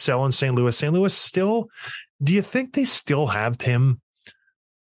 He would excel in St. Louis. St. Louis still, do you think they still have, Tim,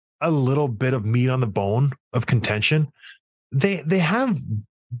 a little bit of meat on the bone of contention? They have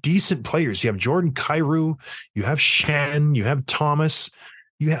decent players. You have Jordan Kyrou, you have Shen, you have Thomas,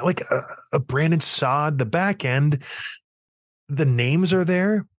 you have like a Brandon Saad. The back end, the names are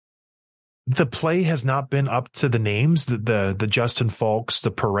there. The play has not been up to the names, the Justin Falks,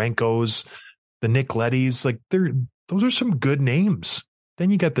 the Parenkos, the Nick Lettys. Like those are some good names. Then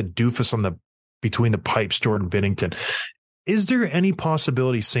you got the doofus between the pipes, Jordan Binnington. Is there any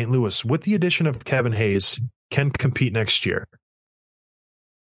possibility St. Louis, with the addition of Kevin Hayes, can compete next year?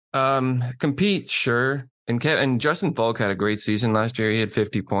 Compete, sure. And Justin Falk had a great season last year. He had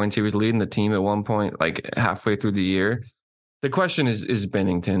 50 points. He was leading the team at one point, like halfway through the year. The question is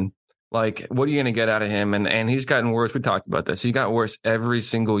Binnington. Like, what are you going to get out of him? And he's gotten worse. We talked about this. He got worse every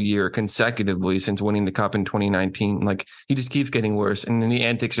single year consecutively since winning the Cup in 2019. Like, he just keeps getting worse, and then the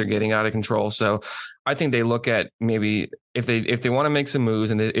antics are getting out of control. So I think they look at maybe if they want to make some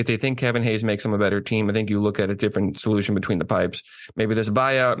moves, and if they think Kevin Hayes makes them a better team, I think you look at a different solution between the pipes. Maybe there's a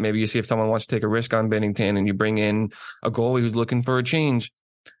buyout. Maybe you see if someone wants to take a risk on Binnington, and you bring in a goalie who's looking for a change,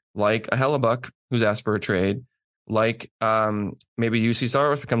 like a Hellebuck who's asked for a trade. Like maybe UC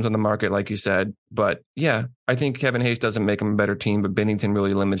Saros becomes on the market, like you said. But yeah, I think Kevin Hayes doesn't make them a better team, but Binnington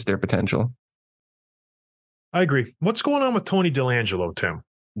really limits their potential. I agree. What's going on with Tony DeLangelo, Tim?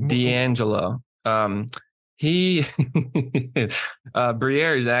 DeAngelo. He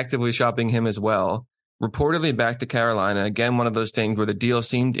Briere is actively shopping him as well. Reportedly back to Carolina. Again, one of those things where the deal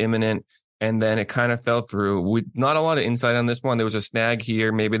seemed imminent and then it kind of fell through. Not a lot of insight on this one. There was a snag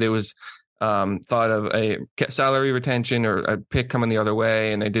here. Maybe there was thought of a salary retention or a pick coming the other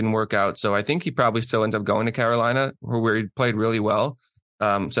way, and they didn't work out. So I think he probably still ends up going to Carolina, where he played really well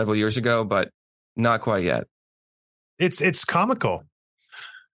several years ago, but not quite yet. It's comical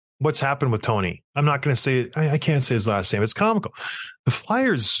what's happened with Tony. I'm not going to say, I can't say his last name. It's comical. The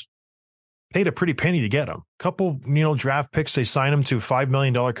Flyers paid a pretty penny to get him. Couple, draft picks. They signed him to a $5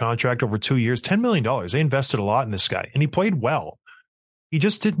 million contract over 2 years, $10 million. They invested a lot in this guy, and he played well. He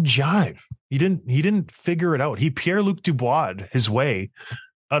just didn't jive. He didn't figure it out. He Pierre-Luc Dubois his way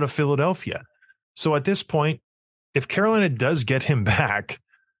out of Philadelphia. So at this point, if Carolina does get him back,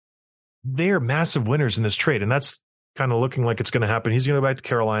 they are massive winners in this trade. And that's kind of looking like it's going to happen. He's going to go back to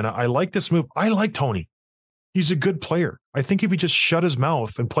Carolina. I like this move. I like Tony. He's a good player. I think if he just shut his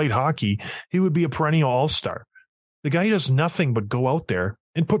mouth and played hockey, he would be a perennial all-star. The guy does nothing but go out there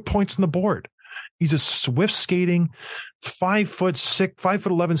and put points on the board. He's a swift skating, 5'11",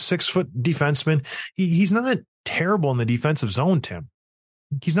 6-foot defenseman. He's not terrible in the defensive zone, Tim.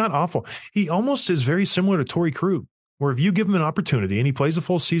 He's not awful. He almost is very similar to Torrey Krug, where if you give him an opportunity and he plays a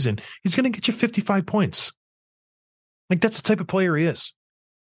full season, he's going to get you 55 points. Like, that's the type of player he is.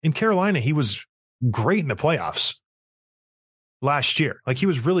 In Carolina, he was great in the playoffs last year. Like, he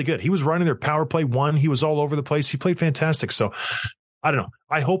was really good. He was running their power play one. He was all over the place. He played fantastic. So I don't know.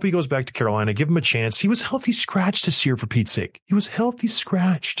 I hope he goes back to Carolina. Give him a chance. He was healthy scratched this year, for Pete's sake. He was healthy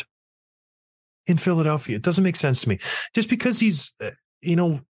scratched in Philadelphia. It doesn't make sense to me. Just because he's,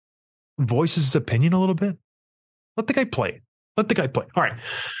 voices his opinion a little bit. Let the guy play. Let the guy play. All right.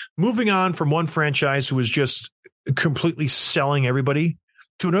 Moving on from one franchise who was just completely selling everybody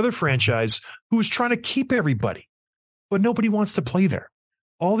to another franchise who was trying to keep everybody, but nobody wants to play there.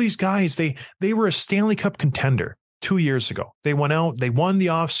 All these guys, they were a Stanley Cup contender 2 years ago. They went out, they won the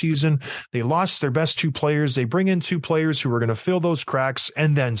offseason, they lost their best two players. They bring in two players who were going to fill those cracks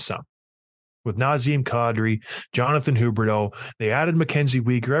and then some. With Nazem Kadri, Jonathan Huberdeau, they added Mackenzie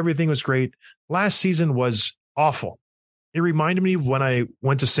Weegar. Everything was great. Last season was awful. It reminded me of when I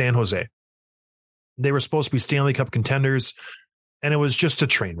went to San Jose. They were supposed to be Stanley Cup contenders, and it was just a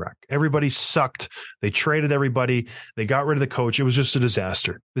train wreck. Everybody sucked. They traded everybody. They got rid of the coach. It was just a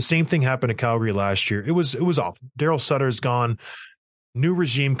disaster. The same thing happened to Calgary last year. It was awful. Daryl Sutter's gone. New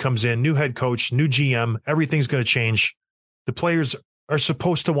regime comes in, new head coach, new GM. Everything's going to change. The players are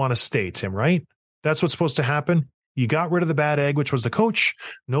supposed to want to stay, Tim, right? That's what's supposed to happen. You got rid of the bad egg, which was the coach.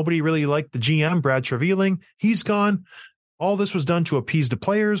 Nobody really liked the GM, Brad Treveling. He's gone. All this was done to appease the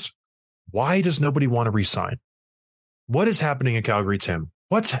players. Why does nobody want to resign? What is happening in Calgary, Tim?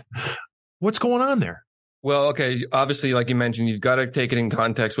 What's going on there? Well, okay, obviously, like you mentioned, you've got to take it in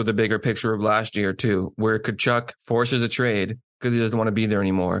context with the bigger picture of last year, too, where Tkachuk forces a trade because he doesn't want to be there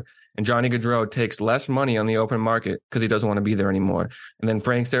anymore. And Johnny Gaudreau takes less money on the open market because he doesn't want to be there anymore. And then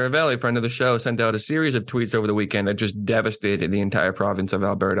Frank Saravelli, friend of the show, sent out a series of tweets over the weekend that just devastated the entire province of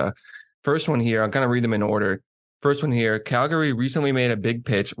Alberta. First one here, I'm going to read them in order. First one here, Calgary recently made a big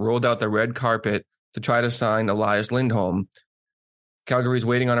pitch, rolled out the red carpet to try to sign Elias Lindholm. Calgary's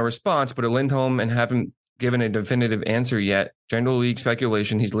waiting on a response, but Lindholm and haven't given a definitive answer yet. General League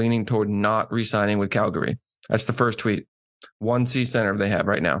speculation, he's leaning toward not re-signing with Calgary. That's the first tweet. 1C center they have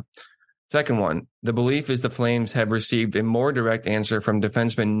right now. Second one, the belief is the Flames have received a more direct answer from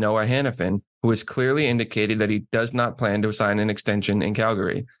defenseman Noah Hanifin, who has clearly indicated that he does not plan to sign an extension in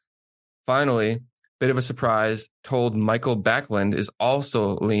Calgary. Finally, bit of a surprise, told Michael Backlund is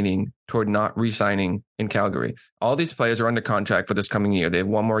also leaning toward not re-signing in Calgary. All these players are under contract for this coming year. They have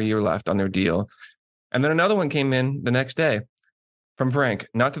one more year left on their deal. And then another one came in the next day from Frank,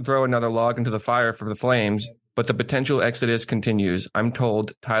 not to throw another log into the fire for the Flames, but the potential exodus continues. I'm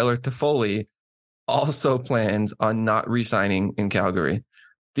told Tyler Toffoli also plans on not re-signing in Calgary.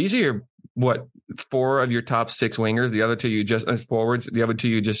 These are your, 4 of your top 6 wingers. The other 2 you just forwards. The other 2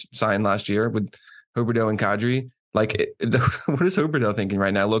 you just signed last year with Huberdeau and Kadri. Like, what is Huberdeau thinking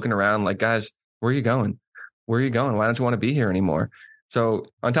right now? Looking around like, guys, where are you going? Where are you going? Why don't you want to be here anymore? So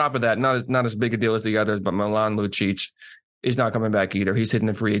on top of that, not as big a deal as the others, but Milan Lucic is not coming back either. He's hitting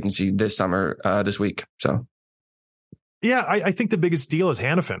the free agency this summer, this week. So. Yeah, I think the biggest deal is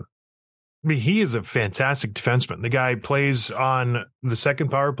Hanifin. I mean, he is a fantastic defenseman. The guy plays on the second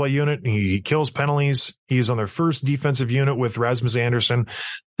power play unit. He kills penalties. He's on their first defensive unit with Rasmus Andersson.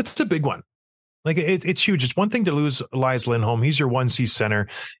 That's a big one. Like, it's huge. It's one thing to lose Elias Lindholm. He's your 1C center.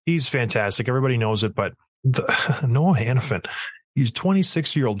 He's fantastic. Everybody knows it. But Noah Hanifin, he's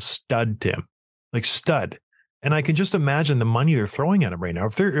 26-year-old stud, Tim. Like, stud. And I can just imagine the money they're throwing at him right now.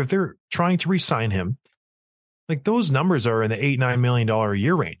 If they're trying to re-sign him, like, those numbers are in the $8-9 million a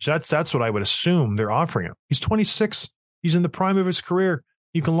year range. That's what I would assume they're offering him. He's 26. He's in the prime of his career.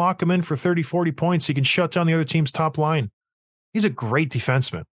 You can lock him in for 30, 40 points. He can shut down the other team's top line. He's a great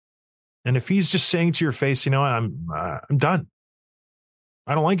defenseman. And if he's just saying to your face, I'm done.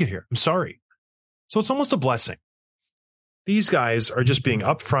 I don't like it here. I'm sorry. So it's almost a blessing. These guys are just being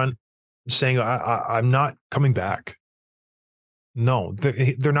upfront, saying, I'm not coming back. No,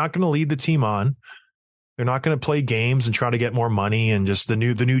 they're not going to lead the team on. They're not going to play games and try to get more money. And just the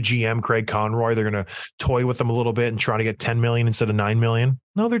new GM, Craig Conroy, they're going to toy with them a little bit and try to get $10 million instead of $9 million.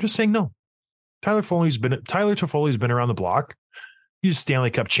 No, they're just saying no. Tyler Toffoli's been around the block. He's a Stanley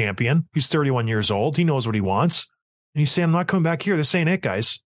Cup champion. He's 31 years old. He knows what he wants. And he's saying, I'm not coming back here. This ain't it,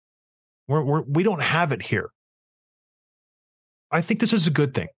 guys. We don't have it here. I think this is a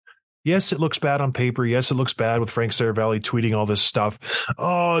good thing. Yes, it looks bad on paper. Yes, it looks bad with Frank Saravalli tweeting all this stuff.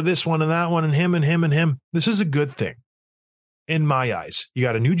 Oh, this one and that one and him and him and him. This is a good thing in my eyes. You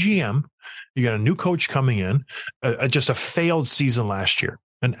got a new GM. You got a new coach coming in. Just a failed season last year.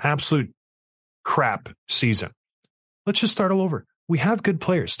 An absolute crap season. Let's just start all over. We have good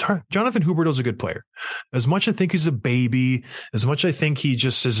players. Jonathan Huberdeau's a good player. As much I think he's a baby, as much I think he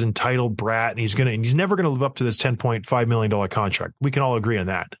just is entitled brat, and he's never going to live up to this $10.5 million contract. We can all agree on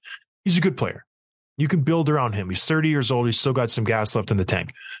that. He's a good player. You can build around him. He's 30 years old. He's still got some gas left in the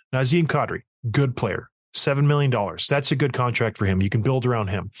tank. Nazem Kadri, good player. $7 million. That's a good contract for him. You can build around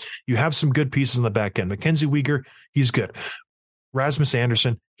him. You have some good pieces in the back end. Mackenzie Weegar, he's good. Rasmus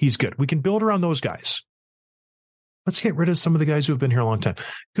Anderson, he's good. We can build around those guys. Let's get rid of some of the guys who have been here a long time.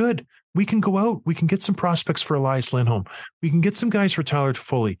 Good. We can go out. We can get some prospects for Elias Lindholm. We can get some guys for Tyler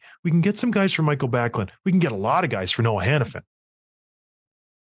Toffoli. We can get some guys for Michael Backlund. We can get a lot of guys for Noah Hannafin.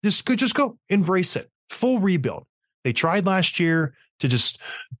 Just go. Embrace it. Full rebuild. They tried last year to just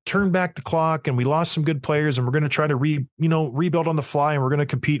turn back the clock, and we lost some good players, and we're going to try to rebuild on the fly, and we're going to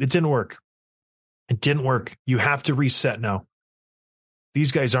compete. It didn't work. It didn't work. You have to reset now.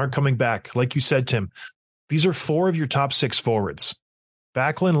 These guys aren't coming back. Like you said, Tim, these are 4 of your top 6 forwards.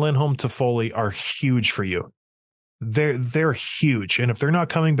 Backlund, Lindholm, Toffoli are huge for you. They're huge. And if they're not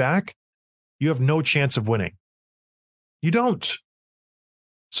coming back, you have no chance of winning. You don't.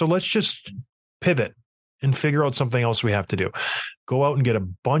 So let's just pivot and figure out something else we have to do. Go out and get a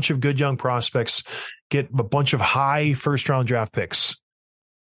bunch of good young prospects, get a bunch of high first-round draft picks,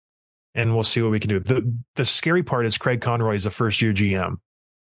 and we'll see what we can do. The scary part is Craig Conroy is a first-year GM.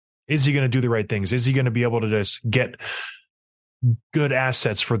 Is he going to do the right things? Is he going to be able to just get good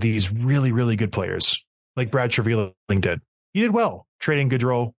assets for these really, really good players like Brad Treliving did? He did well trading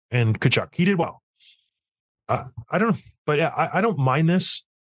Gaudreau and Tkachuk. He did well. I don't know, but I don't mind this.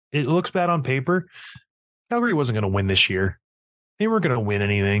 It looks bad on paper. Calgary wasn't going to win this year. They weren't going to win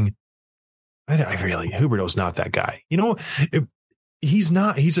anything. Huberdeau's not that guy. He's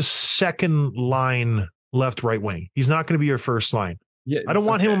not. He's a second line left, right wing. He's not going to be your first line. Yeah, I don't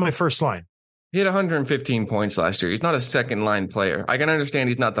want him on my first line. He had 115 points last year. He's not a second line player. I can understand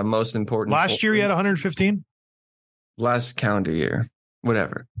he's not the most important. Last year he had 115? Last calendar year.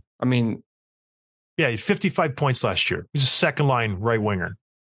 Whatever. I mean. Yeah, he had 55 points last year. He's a second line right winger.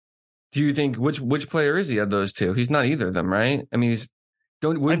 Do you think which player is he of those two? He's not either of them, right? I mean,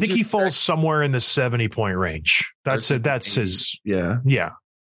 I think he falls somewhere in the 70-point range. That's it. That's his. Yeah.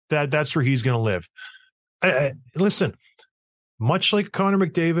 That's where he's going to live. Listen, much like Connor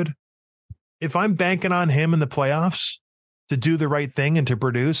McDavid, if I'm banking on him in the playoffs to do the right thing and to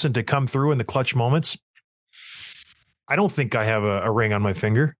produce and to come through in the clutch moments, I don't think I have a ring on my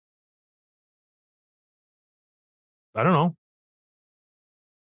finger. I don't know.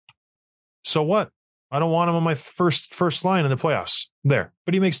 So what? I don't want him on my first line in the playoffs there,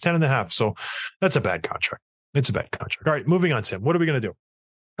 but he makes 10.5. So that's a bad contract. It's a bad contract. All right, moving on, Tim. What are we going to do? A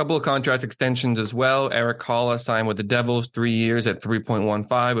couple of contract extensions as well. Erik Haula signed with the Devils 3 years at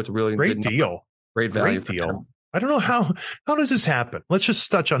 3.15. It's a really great good deal. Number. Great value. Great deal. Him. I don't know how does this happen? Let's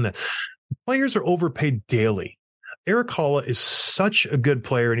just touch on that. Players are overpaid daily. Erik Haula is such a good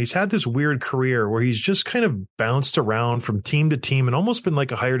player, and he's had this weird career where he's just kind of bounced around from team to team and almost been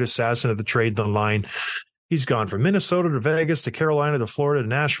like a hired assassin at the trade line. He's gone from Minnesota to Vegas to Carolina to Florida to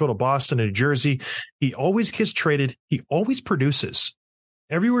Nashville to Boston to New Jersey. He always gets traded. He always produces.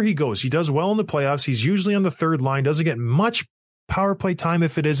 Everywhere he goes, he does well in the playoffs. He's usually on the third line, doesn't get much power play time.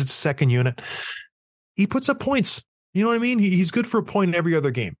 If it is, it's second unit. He puts up points. You know what I mean? He's good for a point in every other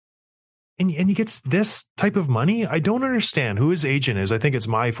game. And he gets this type of money. I don't understand who his agent is. I think it's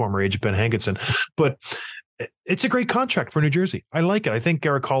my former agent, Ben Hankinson. But it's a great contract for New Jersey. I like it. I think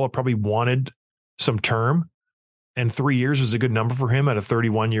Erik Haula probably wanted some term, and 3 years is a good number for him at a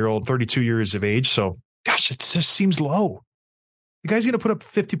 31-year-old, 32 years of age. So, gosh, it just seems low. The guy's going to put up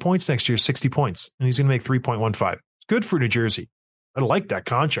 50 points next year, 60 points, and he's going to make 3.15. It's good for New Jersey. I like that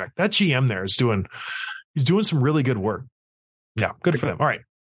contract. That GM there is doing some really good work. Yeah, good for them. All right.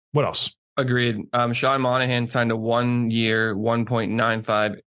 What else? Agreed. Sean Monahan signed a 1 year,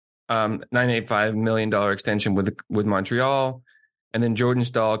 $985 million extension with Montreal. And then Jordan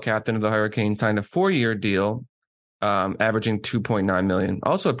Staal, captain of the Hurricanes, signed a 4-year deal, averaging $2.9 million.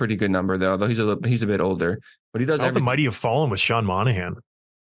 Also a pretty good number, though he's a bit older. But he does. How the mighty have fallen with Sean Monahan.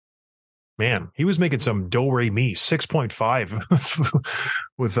 Man, he was making some do-re mi 6.5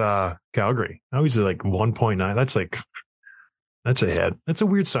 with Calgary. Now he's like 1.9. That's a head. That's a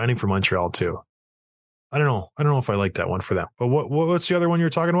weird signing for Montreal too. I don't know. I don't know if I like that one for them. But what's the other one you're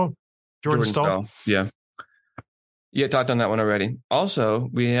talking about? Jordan Staal? Yeah. Yeah, talked on that one already. Also,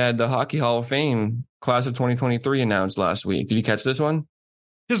 we had the Hockey Hall of Fame class of 2023 announced last week. Did you catch this one?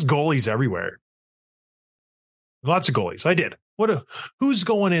 Just goalies everywhere. Lots of goalies. I did. Who's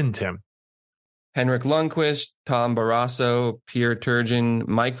going in, Tim? Henrik Lundqvist, Tom Barrasso, Pierre Turgeon,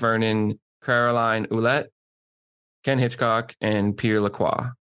 Mike Vernon, Caroline Ouellette, Ken Hitchcock, and Pierre Lacroix.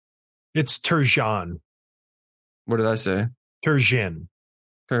 It's Turgeon. What did I say? Turgeon.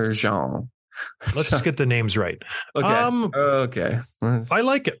 Let's get the names right. Okay. Okay. I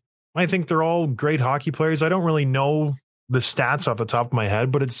like it. I think they're all great hockey players. I don't really know the stats off the top of my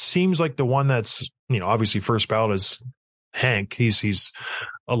head, but it seems like the one that's, obviously first ballot is Hank. He's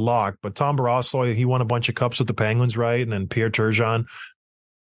a lock, but Tom Barrasso, he won a bunch of cups with the Penguins, right? And then Pierre Turgeon,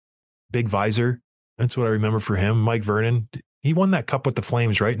 big visor. That's what I remember for him. Mike Vernon, he won that cup with the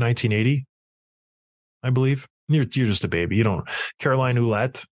Flames, right? 1980, I believe. You're just a baby. You don't. Caroline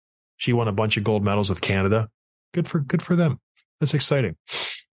Ouellette, she won a bunch of gold medals with Canada. Good for them. That's exciting.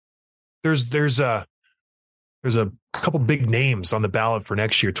 There's a couple big names on the ballot for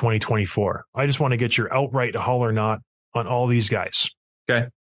next year, 2024. I just want to get your outright hull or not on all these guys. Okay.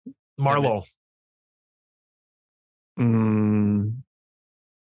 Marleau.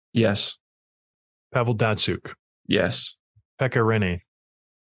 Yes. Pavel Datsyuk. Yes. Pekka Rinne.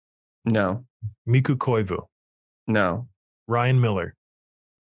 No. Mikko Koivu. No. Ryan Miller.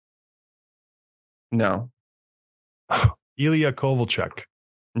 No. Ilya Kovalchuk.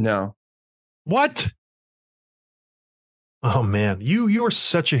 No. What? Oh man, you are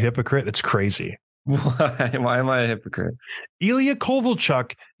such a hypocrite. It's crazy. Why am I a hypocrite? Ilya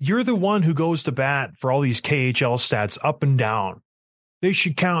Kovalchuk, you're the one who goes to bat for all these KHL stats up and down. They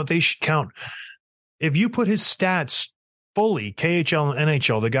should count. If you put his stats fully, KHL and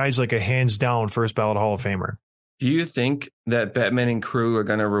NHL, the guy's like a hands down first ballot Hall of Famer. Do you think that Bettman and crew are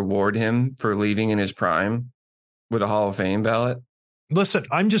going to reward him for leaving in his prime with a Hall of Fame ballot? Listen,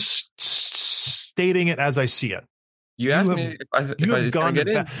 I'm just stating it as I see it. You asked me if I was going to get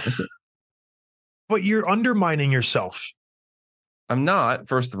in. But you're undermining yourself. I'm not,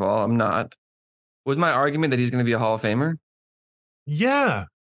 first of all. I'm not. Was my argument that he's going to be a Hall of Famer? Yeah,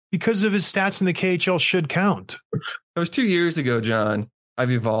 because of his stats in the KHL should count. That was 2 years ago, John.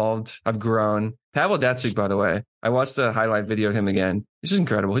 I've evolved. I've grown. Pavel Datsyuk, by the way, I watched the highlight video of him again. This is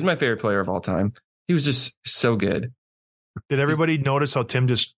incredible. He's my favorite player of all time. He was just so good. Did everybody notice how Tim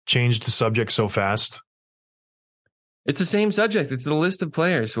just changed the subject so fast? It's the same subject. It's the list of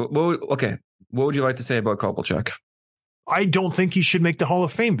players. Okay. What would you like to say about Kovalchuk? I don't think he should make the Hall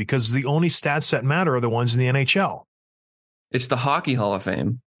of Fame because the only stats that matter are the ones in the NHL. It's the Hockey Hall of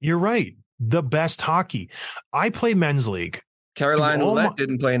Fame. You're right. The best hockey. I play men's league. Caroline Ouellette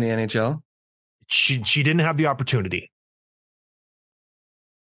didn't play in the NHL. She didn't have the opportunity.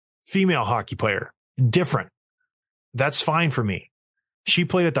 Female hockey player. Different. That's fine for me. She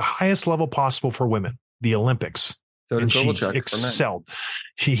played at the highest level possible for women, the Olympics. So and she excelled.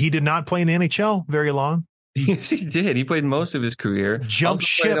 He did not play in the NHL very long. Yes, he did. He played most of his career. Jumped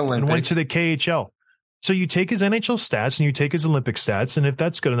ship and went to the KHL. So you take his NHL stats and you take his Olympic stats, and if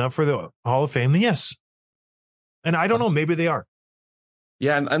that's good enough for the Hall of Fame, then yes. And I don't know, maybe they are.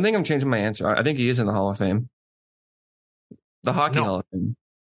 Yeah, I think I'm changing my answer. I think he is in the Hall of Fame. The Hockey Hall of Fame.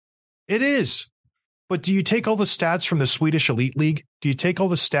 It is. But do you take all the stats from the Swedish Elite League? Do you take all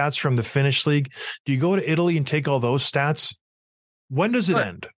the stats from the Finnish League? Do you go to Italy and take all those stats? When does it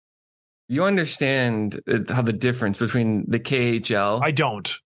end? You understand how the difference between the KHL... I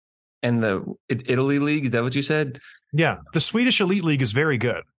don't. And the Italy League? Is that what you said? Yeah. The Swedish Elite League is very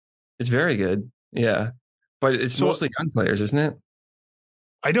good. It's very good. Yeah. But it's mostly young players, isn't it?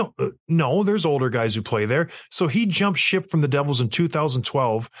 I don't know. There's older guys who play there. So he jumped ship from the Devils in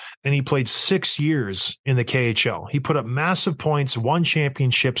 2012 and he played 6 years in the KHL. He put up massive points, won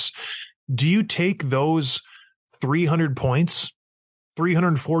championships. Do you take those 300 points,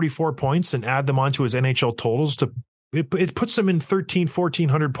 344 points and add them onto his NHL totals it puts them in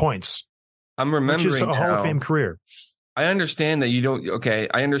 1,400 points. I'm remembering which is a Hall of Fame career. I understand that you don't. Okay.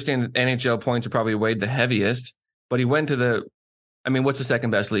 I understand that NHL points are probably weighed the heaviest, but he went to what's the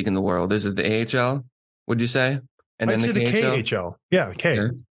second best league in the world? Is it the AHL? Would you say? And I'd say the KHL. Yeah, K. Yeah.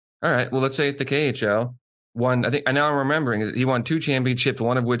 All right. Well, let's say the KHL won. I now I'm remembering he won 2 championships,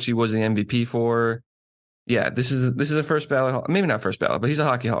 one of which he was the MVP for. Yeah, this is a first ballot. Maybe not first ballot, but he's a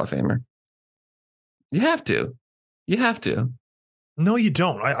Hockey Hall of Famer. You have to. No, you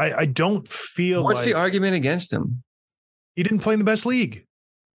don't. I don't feel. What's the argument against him? He didn't play in the best league.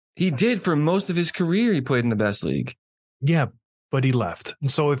 He did for most of his career. He played in the best league. Yeah, but he left.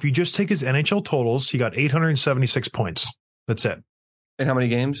 And so if you just take his NHL totals, he got 876 points. That's it. And how many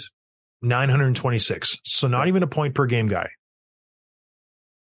games? 926. So not even a point per game guy.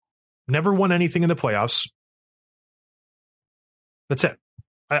 Never won anything in the playoffs. That's it.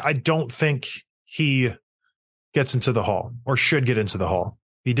 I don't think he gets into the Hall or should get into the Hall.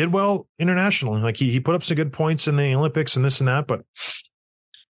 He did well internationally. Like he put up some good points in the Olympics and this and that, but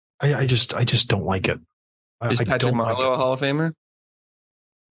I just don't like it. Is Patrick Marleau a Hall of Famer?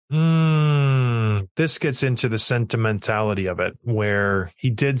 This gets into the sentimentality of it, where he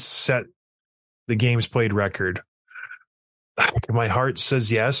did set the games played record. My heart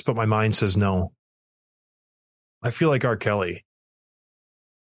says yes, but my mind says no. I feel like R. Kelly.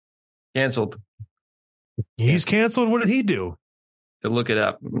 Canceled. He's canceled. What did he do? To look it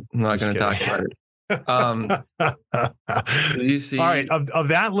up. I'm not going to talk about it. You see, all right, of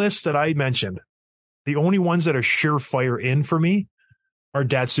that list that I mentioned, the only ones that are surefire in for me are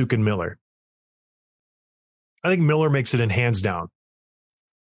Datsyuk and Miller. I think Miller makes it in hands down.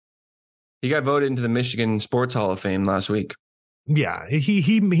 He got voted into the Michigan Sports Hall of Fame last week. Yeah,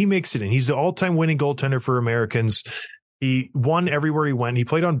 he makes it in. He's the all-time winning goaltender for Americans. He won everywhere he went. He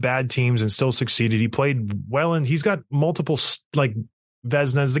played on bad teams and still succeeded. He played well, and he's got multiple like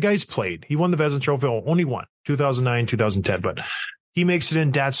Vezinas. The guy's played. He won the Vezina Trophy, only one, 2009, 2010. But he makes it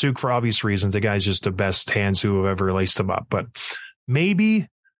in. Datsyuk for obvious reasons. The guy's just the best hands who have ever laced him up. But maybe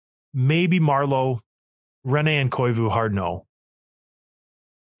Marleau, Rene, and Koivu, hard no.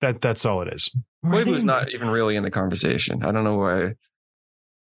 That's all it is. Koivu's not even really in the conversation. I don't know why.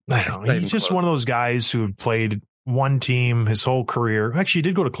 I don't know. He's just one of those guys who played one team his whole career. Actually, he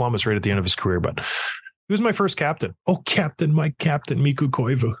did go to Columbus right at the end of his career, but he was my first captain. Oh, captain, my captain, Mikko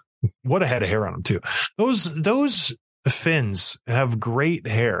Koivu. What a head of hair on him too. Those Finns have great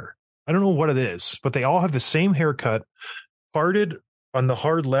hair. I don't know what it is, but they all have the same haircut, parted on the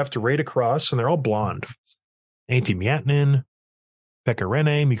hard left right across, and they're all blonde. Antti Miettinen, Pekka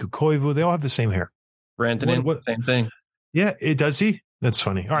Rinne, Mikko Koivu, they all have the same hair. Rantanen, same thing. Yeah, it does he? That's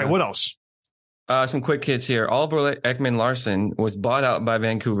funny. All right, what else? Some quick hits here. Oliver Ekman-Larsson was bought out by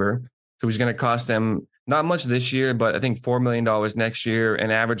Vancouver, who's going to cost them not much this year, but I think $4 million next year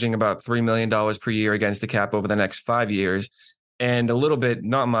and averaging about $3 million per year against the cap over the next 5 years. And a little bit,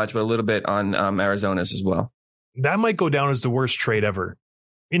 not much, but a little bit on Arizona's as well. That might go down as the worst trade ever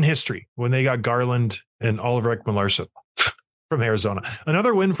in history when they got Garland and Oliver Ekman-Larsson from Arizona.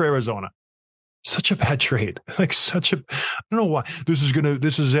 Another win for Arizona. Such a bad trade. I don't know why. This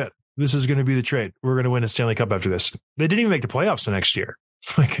is it. This is going to be the trade. We're going to win a Stanley Cup after this. They didn't even make the playoffs the next year.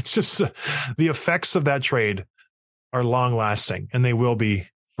 Like, it's just the effects of that trade are long lasting, and they will be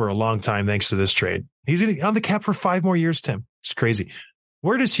for a long time thanks to this trade. He's going to be on the cap for 5 more years, Tim. It's crazy.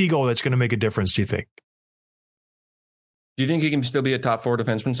 Where does he go that's going to make a difference, do you think? Do you think he can still be a top 4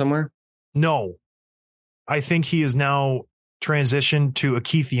 defenseman somewhere? No. I think he is now transitioned to a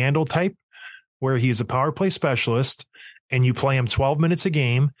Keith Yandel type, where he is a power play specialist, and you play him 12 minutes a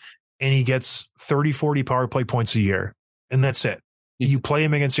game, and he gets 30, 40 power play points a year. And that's it. You play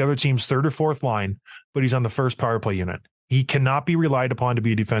him against the other team's third or fourth line, but he's on the first power play unit. He cannot be relied upon to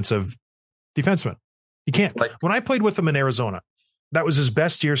be a defensive defenseman. He can't. When I played with him in Arizona, that was his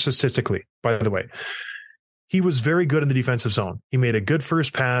best year statistically, by the way. He was very good in the defensive zone. He made a good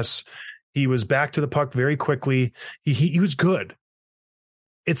first pass. He was back to the puck very quickly. He was good.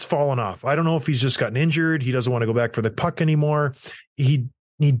 It's fallen off. I don't know if he's just gotten injured. He doesn't want to go back for the puck anymore. He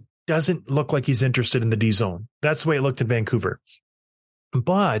doesn't look like he's interested in the D zone. That's the way it looked in Vancouver.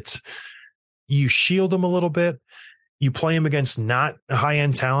 But you shield him a little bit. You play him against not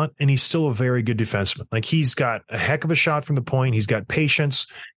high-end talent, and he's still a very good defenseman. Like, he's got a heck of a shot from the point. He's got patience.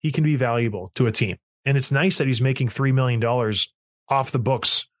 He can be valuable to a team. And it's nice that he's making $3 million off the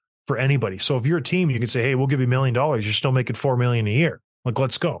books for anybody. So if you're a team, you can say, hey, we'll give you $1 million. You're still making $4 million a year. Like,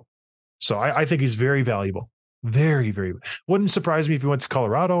 let's go. So I think he's very valuable. Very, very. Wouldn't surprise me if he went to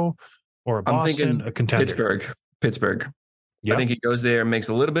Colorado or a Boston, a contender. Pittsburgh. Yep. I think he goes there and makes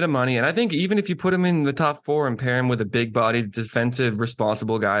a little bit of money. And I think even if you put him in the top 4 and pair him with a big-bodied, defensive,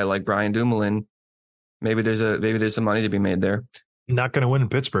 responsible guy like Brian Dumoulin, maybe there's some money to be made there. Not going to win in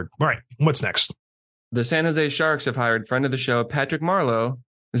Pittsburgh. All right, what's next? The San Jose Sharks have hired friend of the show, Patrick Marleau.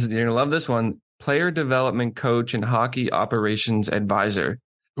 You're going to love this one. Player development coach and hockey operations advisor.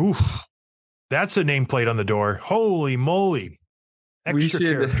 Oof. That's a nameplate on the door. Holy moly. Extra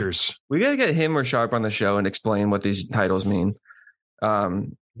characters. We got to get him or Sharp on the show and explain what these titles mean.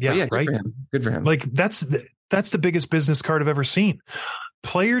 Yeah, right. Good for him. Like, that's the biggest business card I've ever seen.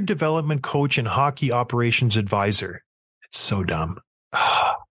 Player development coach and hockey operations advisor. It's so dumb.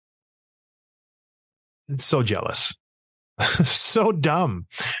 It's so jealous. So dumb.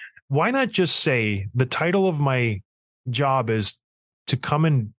 Why not just say the title of my job is to come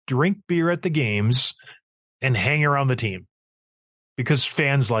and drink beer at the games and hang around the team because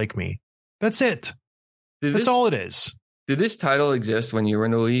fans like me? That's it. That's all it is. Did this title exist when you were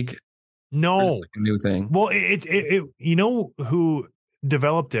in the league? No, like a new thing. Well, it you know who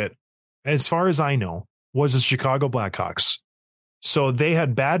developed it, as far as I know, was the Chicago Blackhawks. So they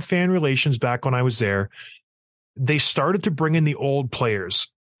had bad fan relations back when I was there. They started to bring in the old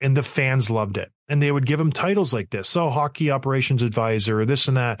players, and the fans loved it. And they would give them titles like this, hockey operations advisor, or this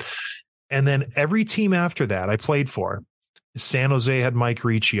and that. And then every team after that I played for, San Jose had Mike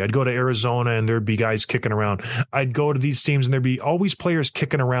Ricci. I'd go to Arizona and there'd be guys kicking around. I'd go to these teams and there'd be always players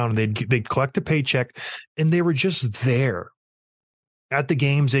kicking around, and they'd collect a paycheck, and they were just there at the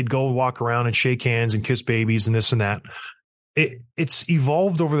games. They'd go walk around and shake hands and kiss babies and this and that. It's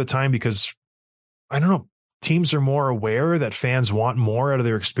evolved over the time because, I don't know, teams are more aware that fans want more out of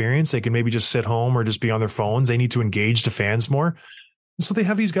their experience. They can maybe just sit home or just be on their phones. They need to engage the fans more. And so they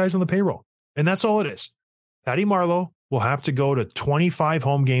have these guys on the payroll, and that's all it is. Patty Marleau will have to go to 25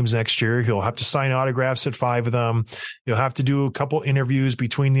 home games next year. He'll have to sign autographs at 5 of them. He'll have to do a couple interviews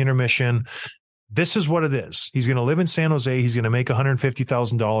between the intermission. This is what it is. He's going to live in San Jose. He's going to make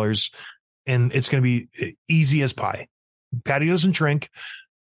 $150,000, and it's going to be easy as pie. Patty doesn't drink,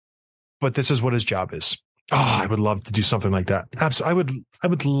 but this is what his job is. Oh, I would love to do something like that. Absolutely. I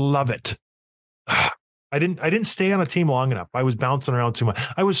would love it. I didn't stay on a team long enough. I was bouncing around too much.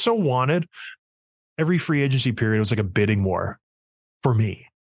 I was so wanted. Every free agency period was like a bidding war for me.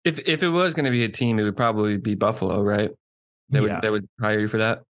 If it was going to be a team, it would probably be Buffalo, right? They would hire you for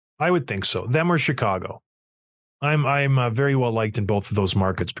that. I would think so. Them or Chicago. I'm very well liked in both of those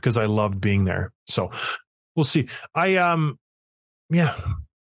markets because I loved being there. So we'll see. We'll wait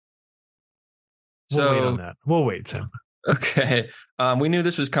on that. We'll wait, Tim. Okay. We knew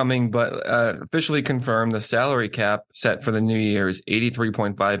this was coming, but officially confirmed the salary cap set for the new year is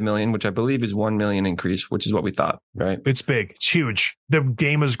 $83.5 million, which I believe is $1 million increase, which is what we thought, right? It's big. It's huge. The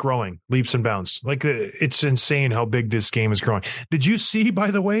game is growing leaps and bounds. Like it's insane how big this game is growing. Did you see,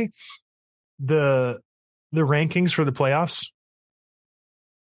 by the way, the rankings for the playoffs?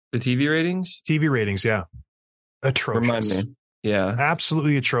 The TV ratings? TV ratings, yeah. Atrocious. Remind me. Yeah.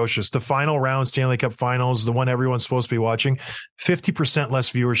 Absolutely atrocious. The final round, Stanley Cup Finals, the one everyone's supposed to be watching, 50%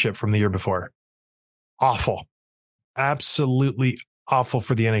 less viewership from the year before. Awful. Absolutely awful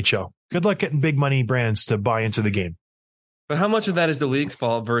for the NHL. Good luck getting big money brands to buy into the game. But how much of that is the league's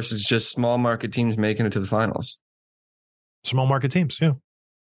fault versus just small market teams making it to the finals? Small market teams, yeah.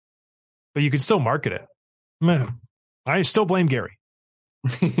 But you can still market it. Man, I still blame Gary.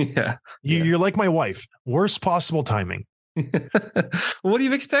 Yeah. You're like my wife. Worst possible timing. What do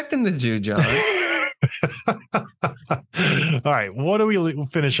you expect him to do, John? All right. What are we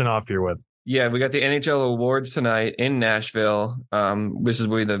finishing off here with? Yeah, we got the NHL awards tonight in Nashville. This is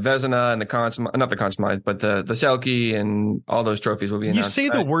where the Vezina and not the Conn Smythe, but the Selke and all those trophies will be announced. You say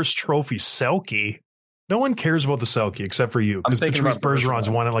the worst trophy, Selke. No one cares about the Selke except for you, because Patrice Bergeron's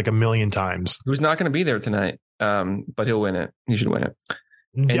won it like a million times. Who's not going to be there tonight, but he'll win it. He should win it.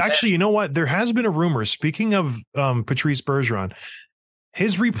 Actually, you know what? There has been a rumor, speaking of Patrice Bergeron,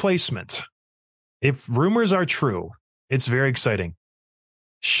 his replacement, if rumors are true, it's very exciting.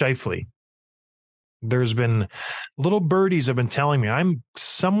 Scheifele. There's been little birdies have been telling me I'm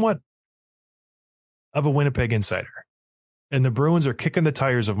somewhat of a Winnipeg insider. And the Bruins are kicking the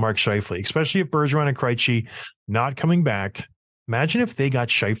tires of Mark Scheifele, especially if Bergeron and Krejci not coming back. Imagine if they got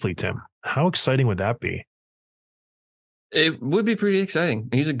Scheifele, Tim. How exciting would that be? It would be pretty exciting.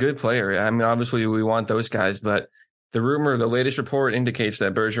 He's a good player. I mean, obviously we want those guys, but the latest report indicates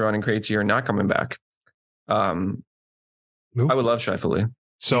that Bergeron and Krejci are not coming back. I would love Scheifele.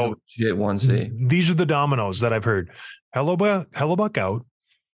 So He's 1C. These are the dominoes that I've heard. Hellebuck out,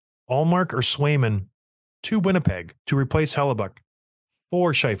 Allmark or Swayman to Winnipeg to replace Hellebuck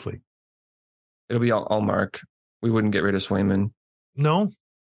for Scheifele. It'll be Allmark. We wouldn't get rid of Swayman. No?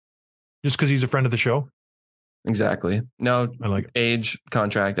 Just because he's a friend of the show? Exactly. No, I like it. Age,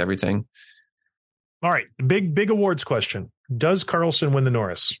 contract, everything. All right. Big awards question. Does Karlsson win the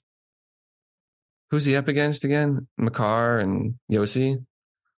Norris? Who's he up against again? Makar and Yossi?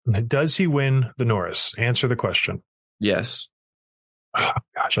 Does he win the Norris? Answer the question. Yes. Oh,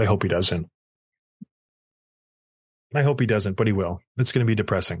 gosh, I hope he doesn't. I hope he doesn't, but he will. It's going to be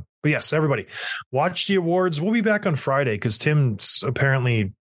depressing. But yes, everybody, watch the awards. We'll be back on Friday because Tim's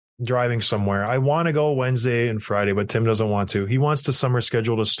apparently driving somewhere. I want to go Wednesday and Friday, but Tim doesn't want to. He wants the summer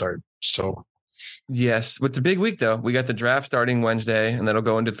schedule to start. So Yes. With the big week, though, we got the draft starting Wednesday, and that'll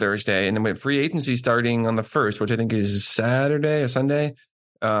go into Thursday. And then we have free agency starting on the 1st, which I think is Saturday or Sunday.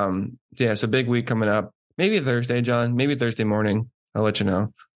 So big week coming up. Maybe Thursday, John. Maybe Thursday morning. I'll let you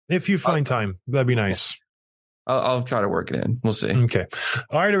know. If you find time, that'd be nice. I'll try to work it in. We'll see. Okay.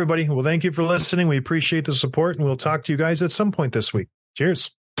 All right, everybody. Well, thank you for listening. We appreciate the support, and we'll talk to you guys at some point this week.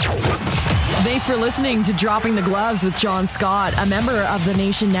 Cheers. Thanks for listening to Dropping the Gloves with John Scott, a member of the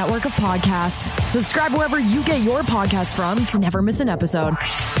Nation Network of Podcasts. Subscribe wherever you get your podcasts from to never miss an episode.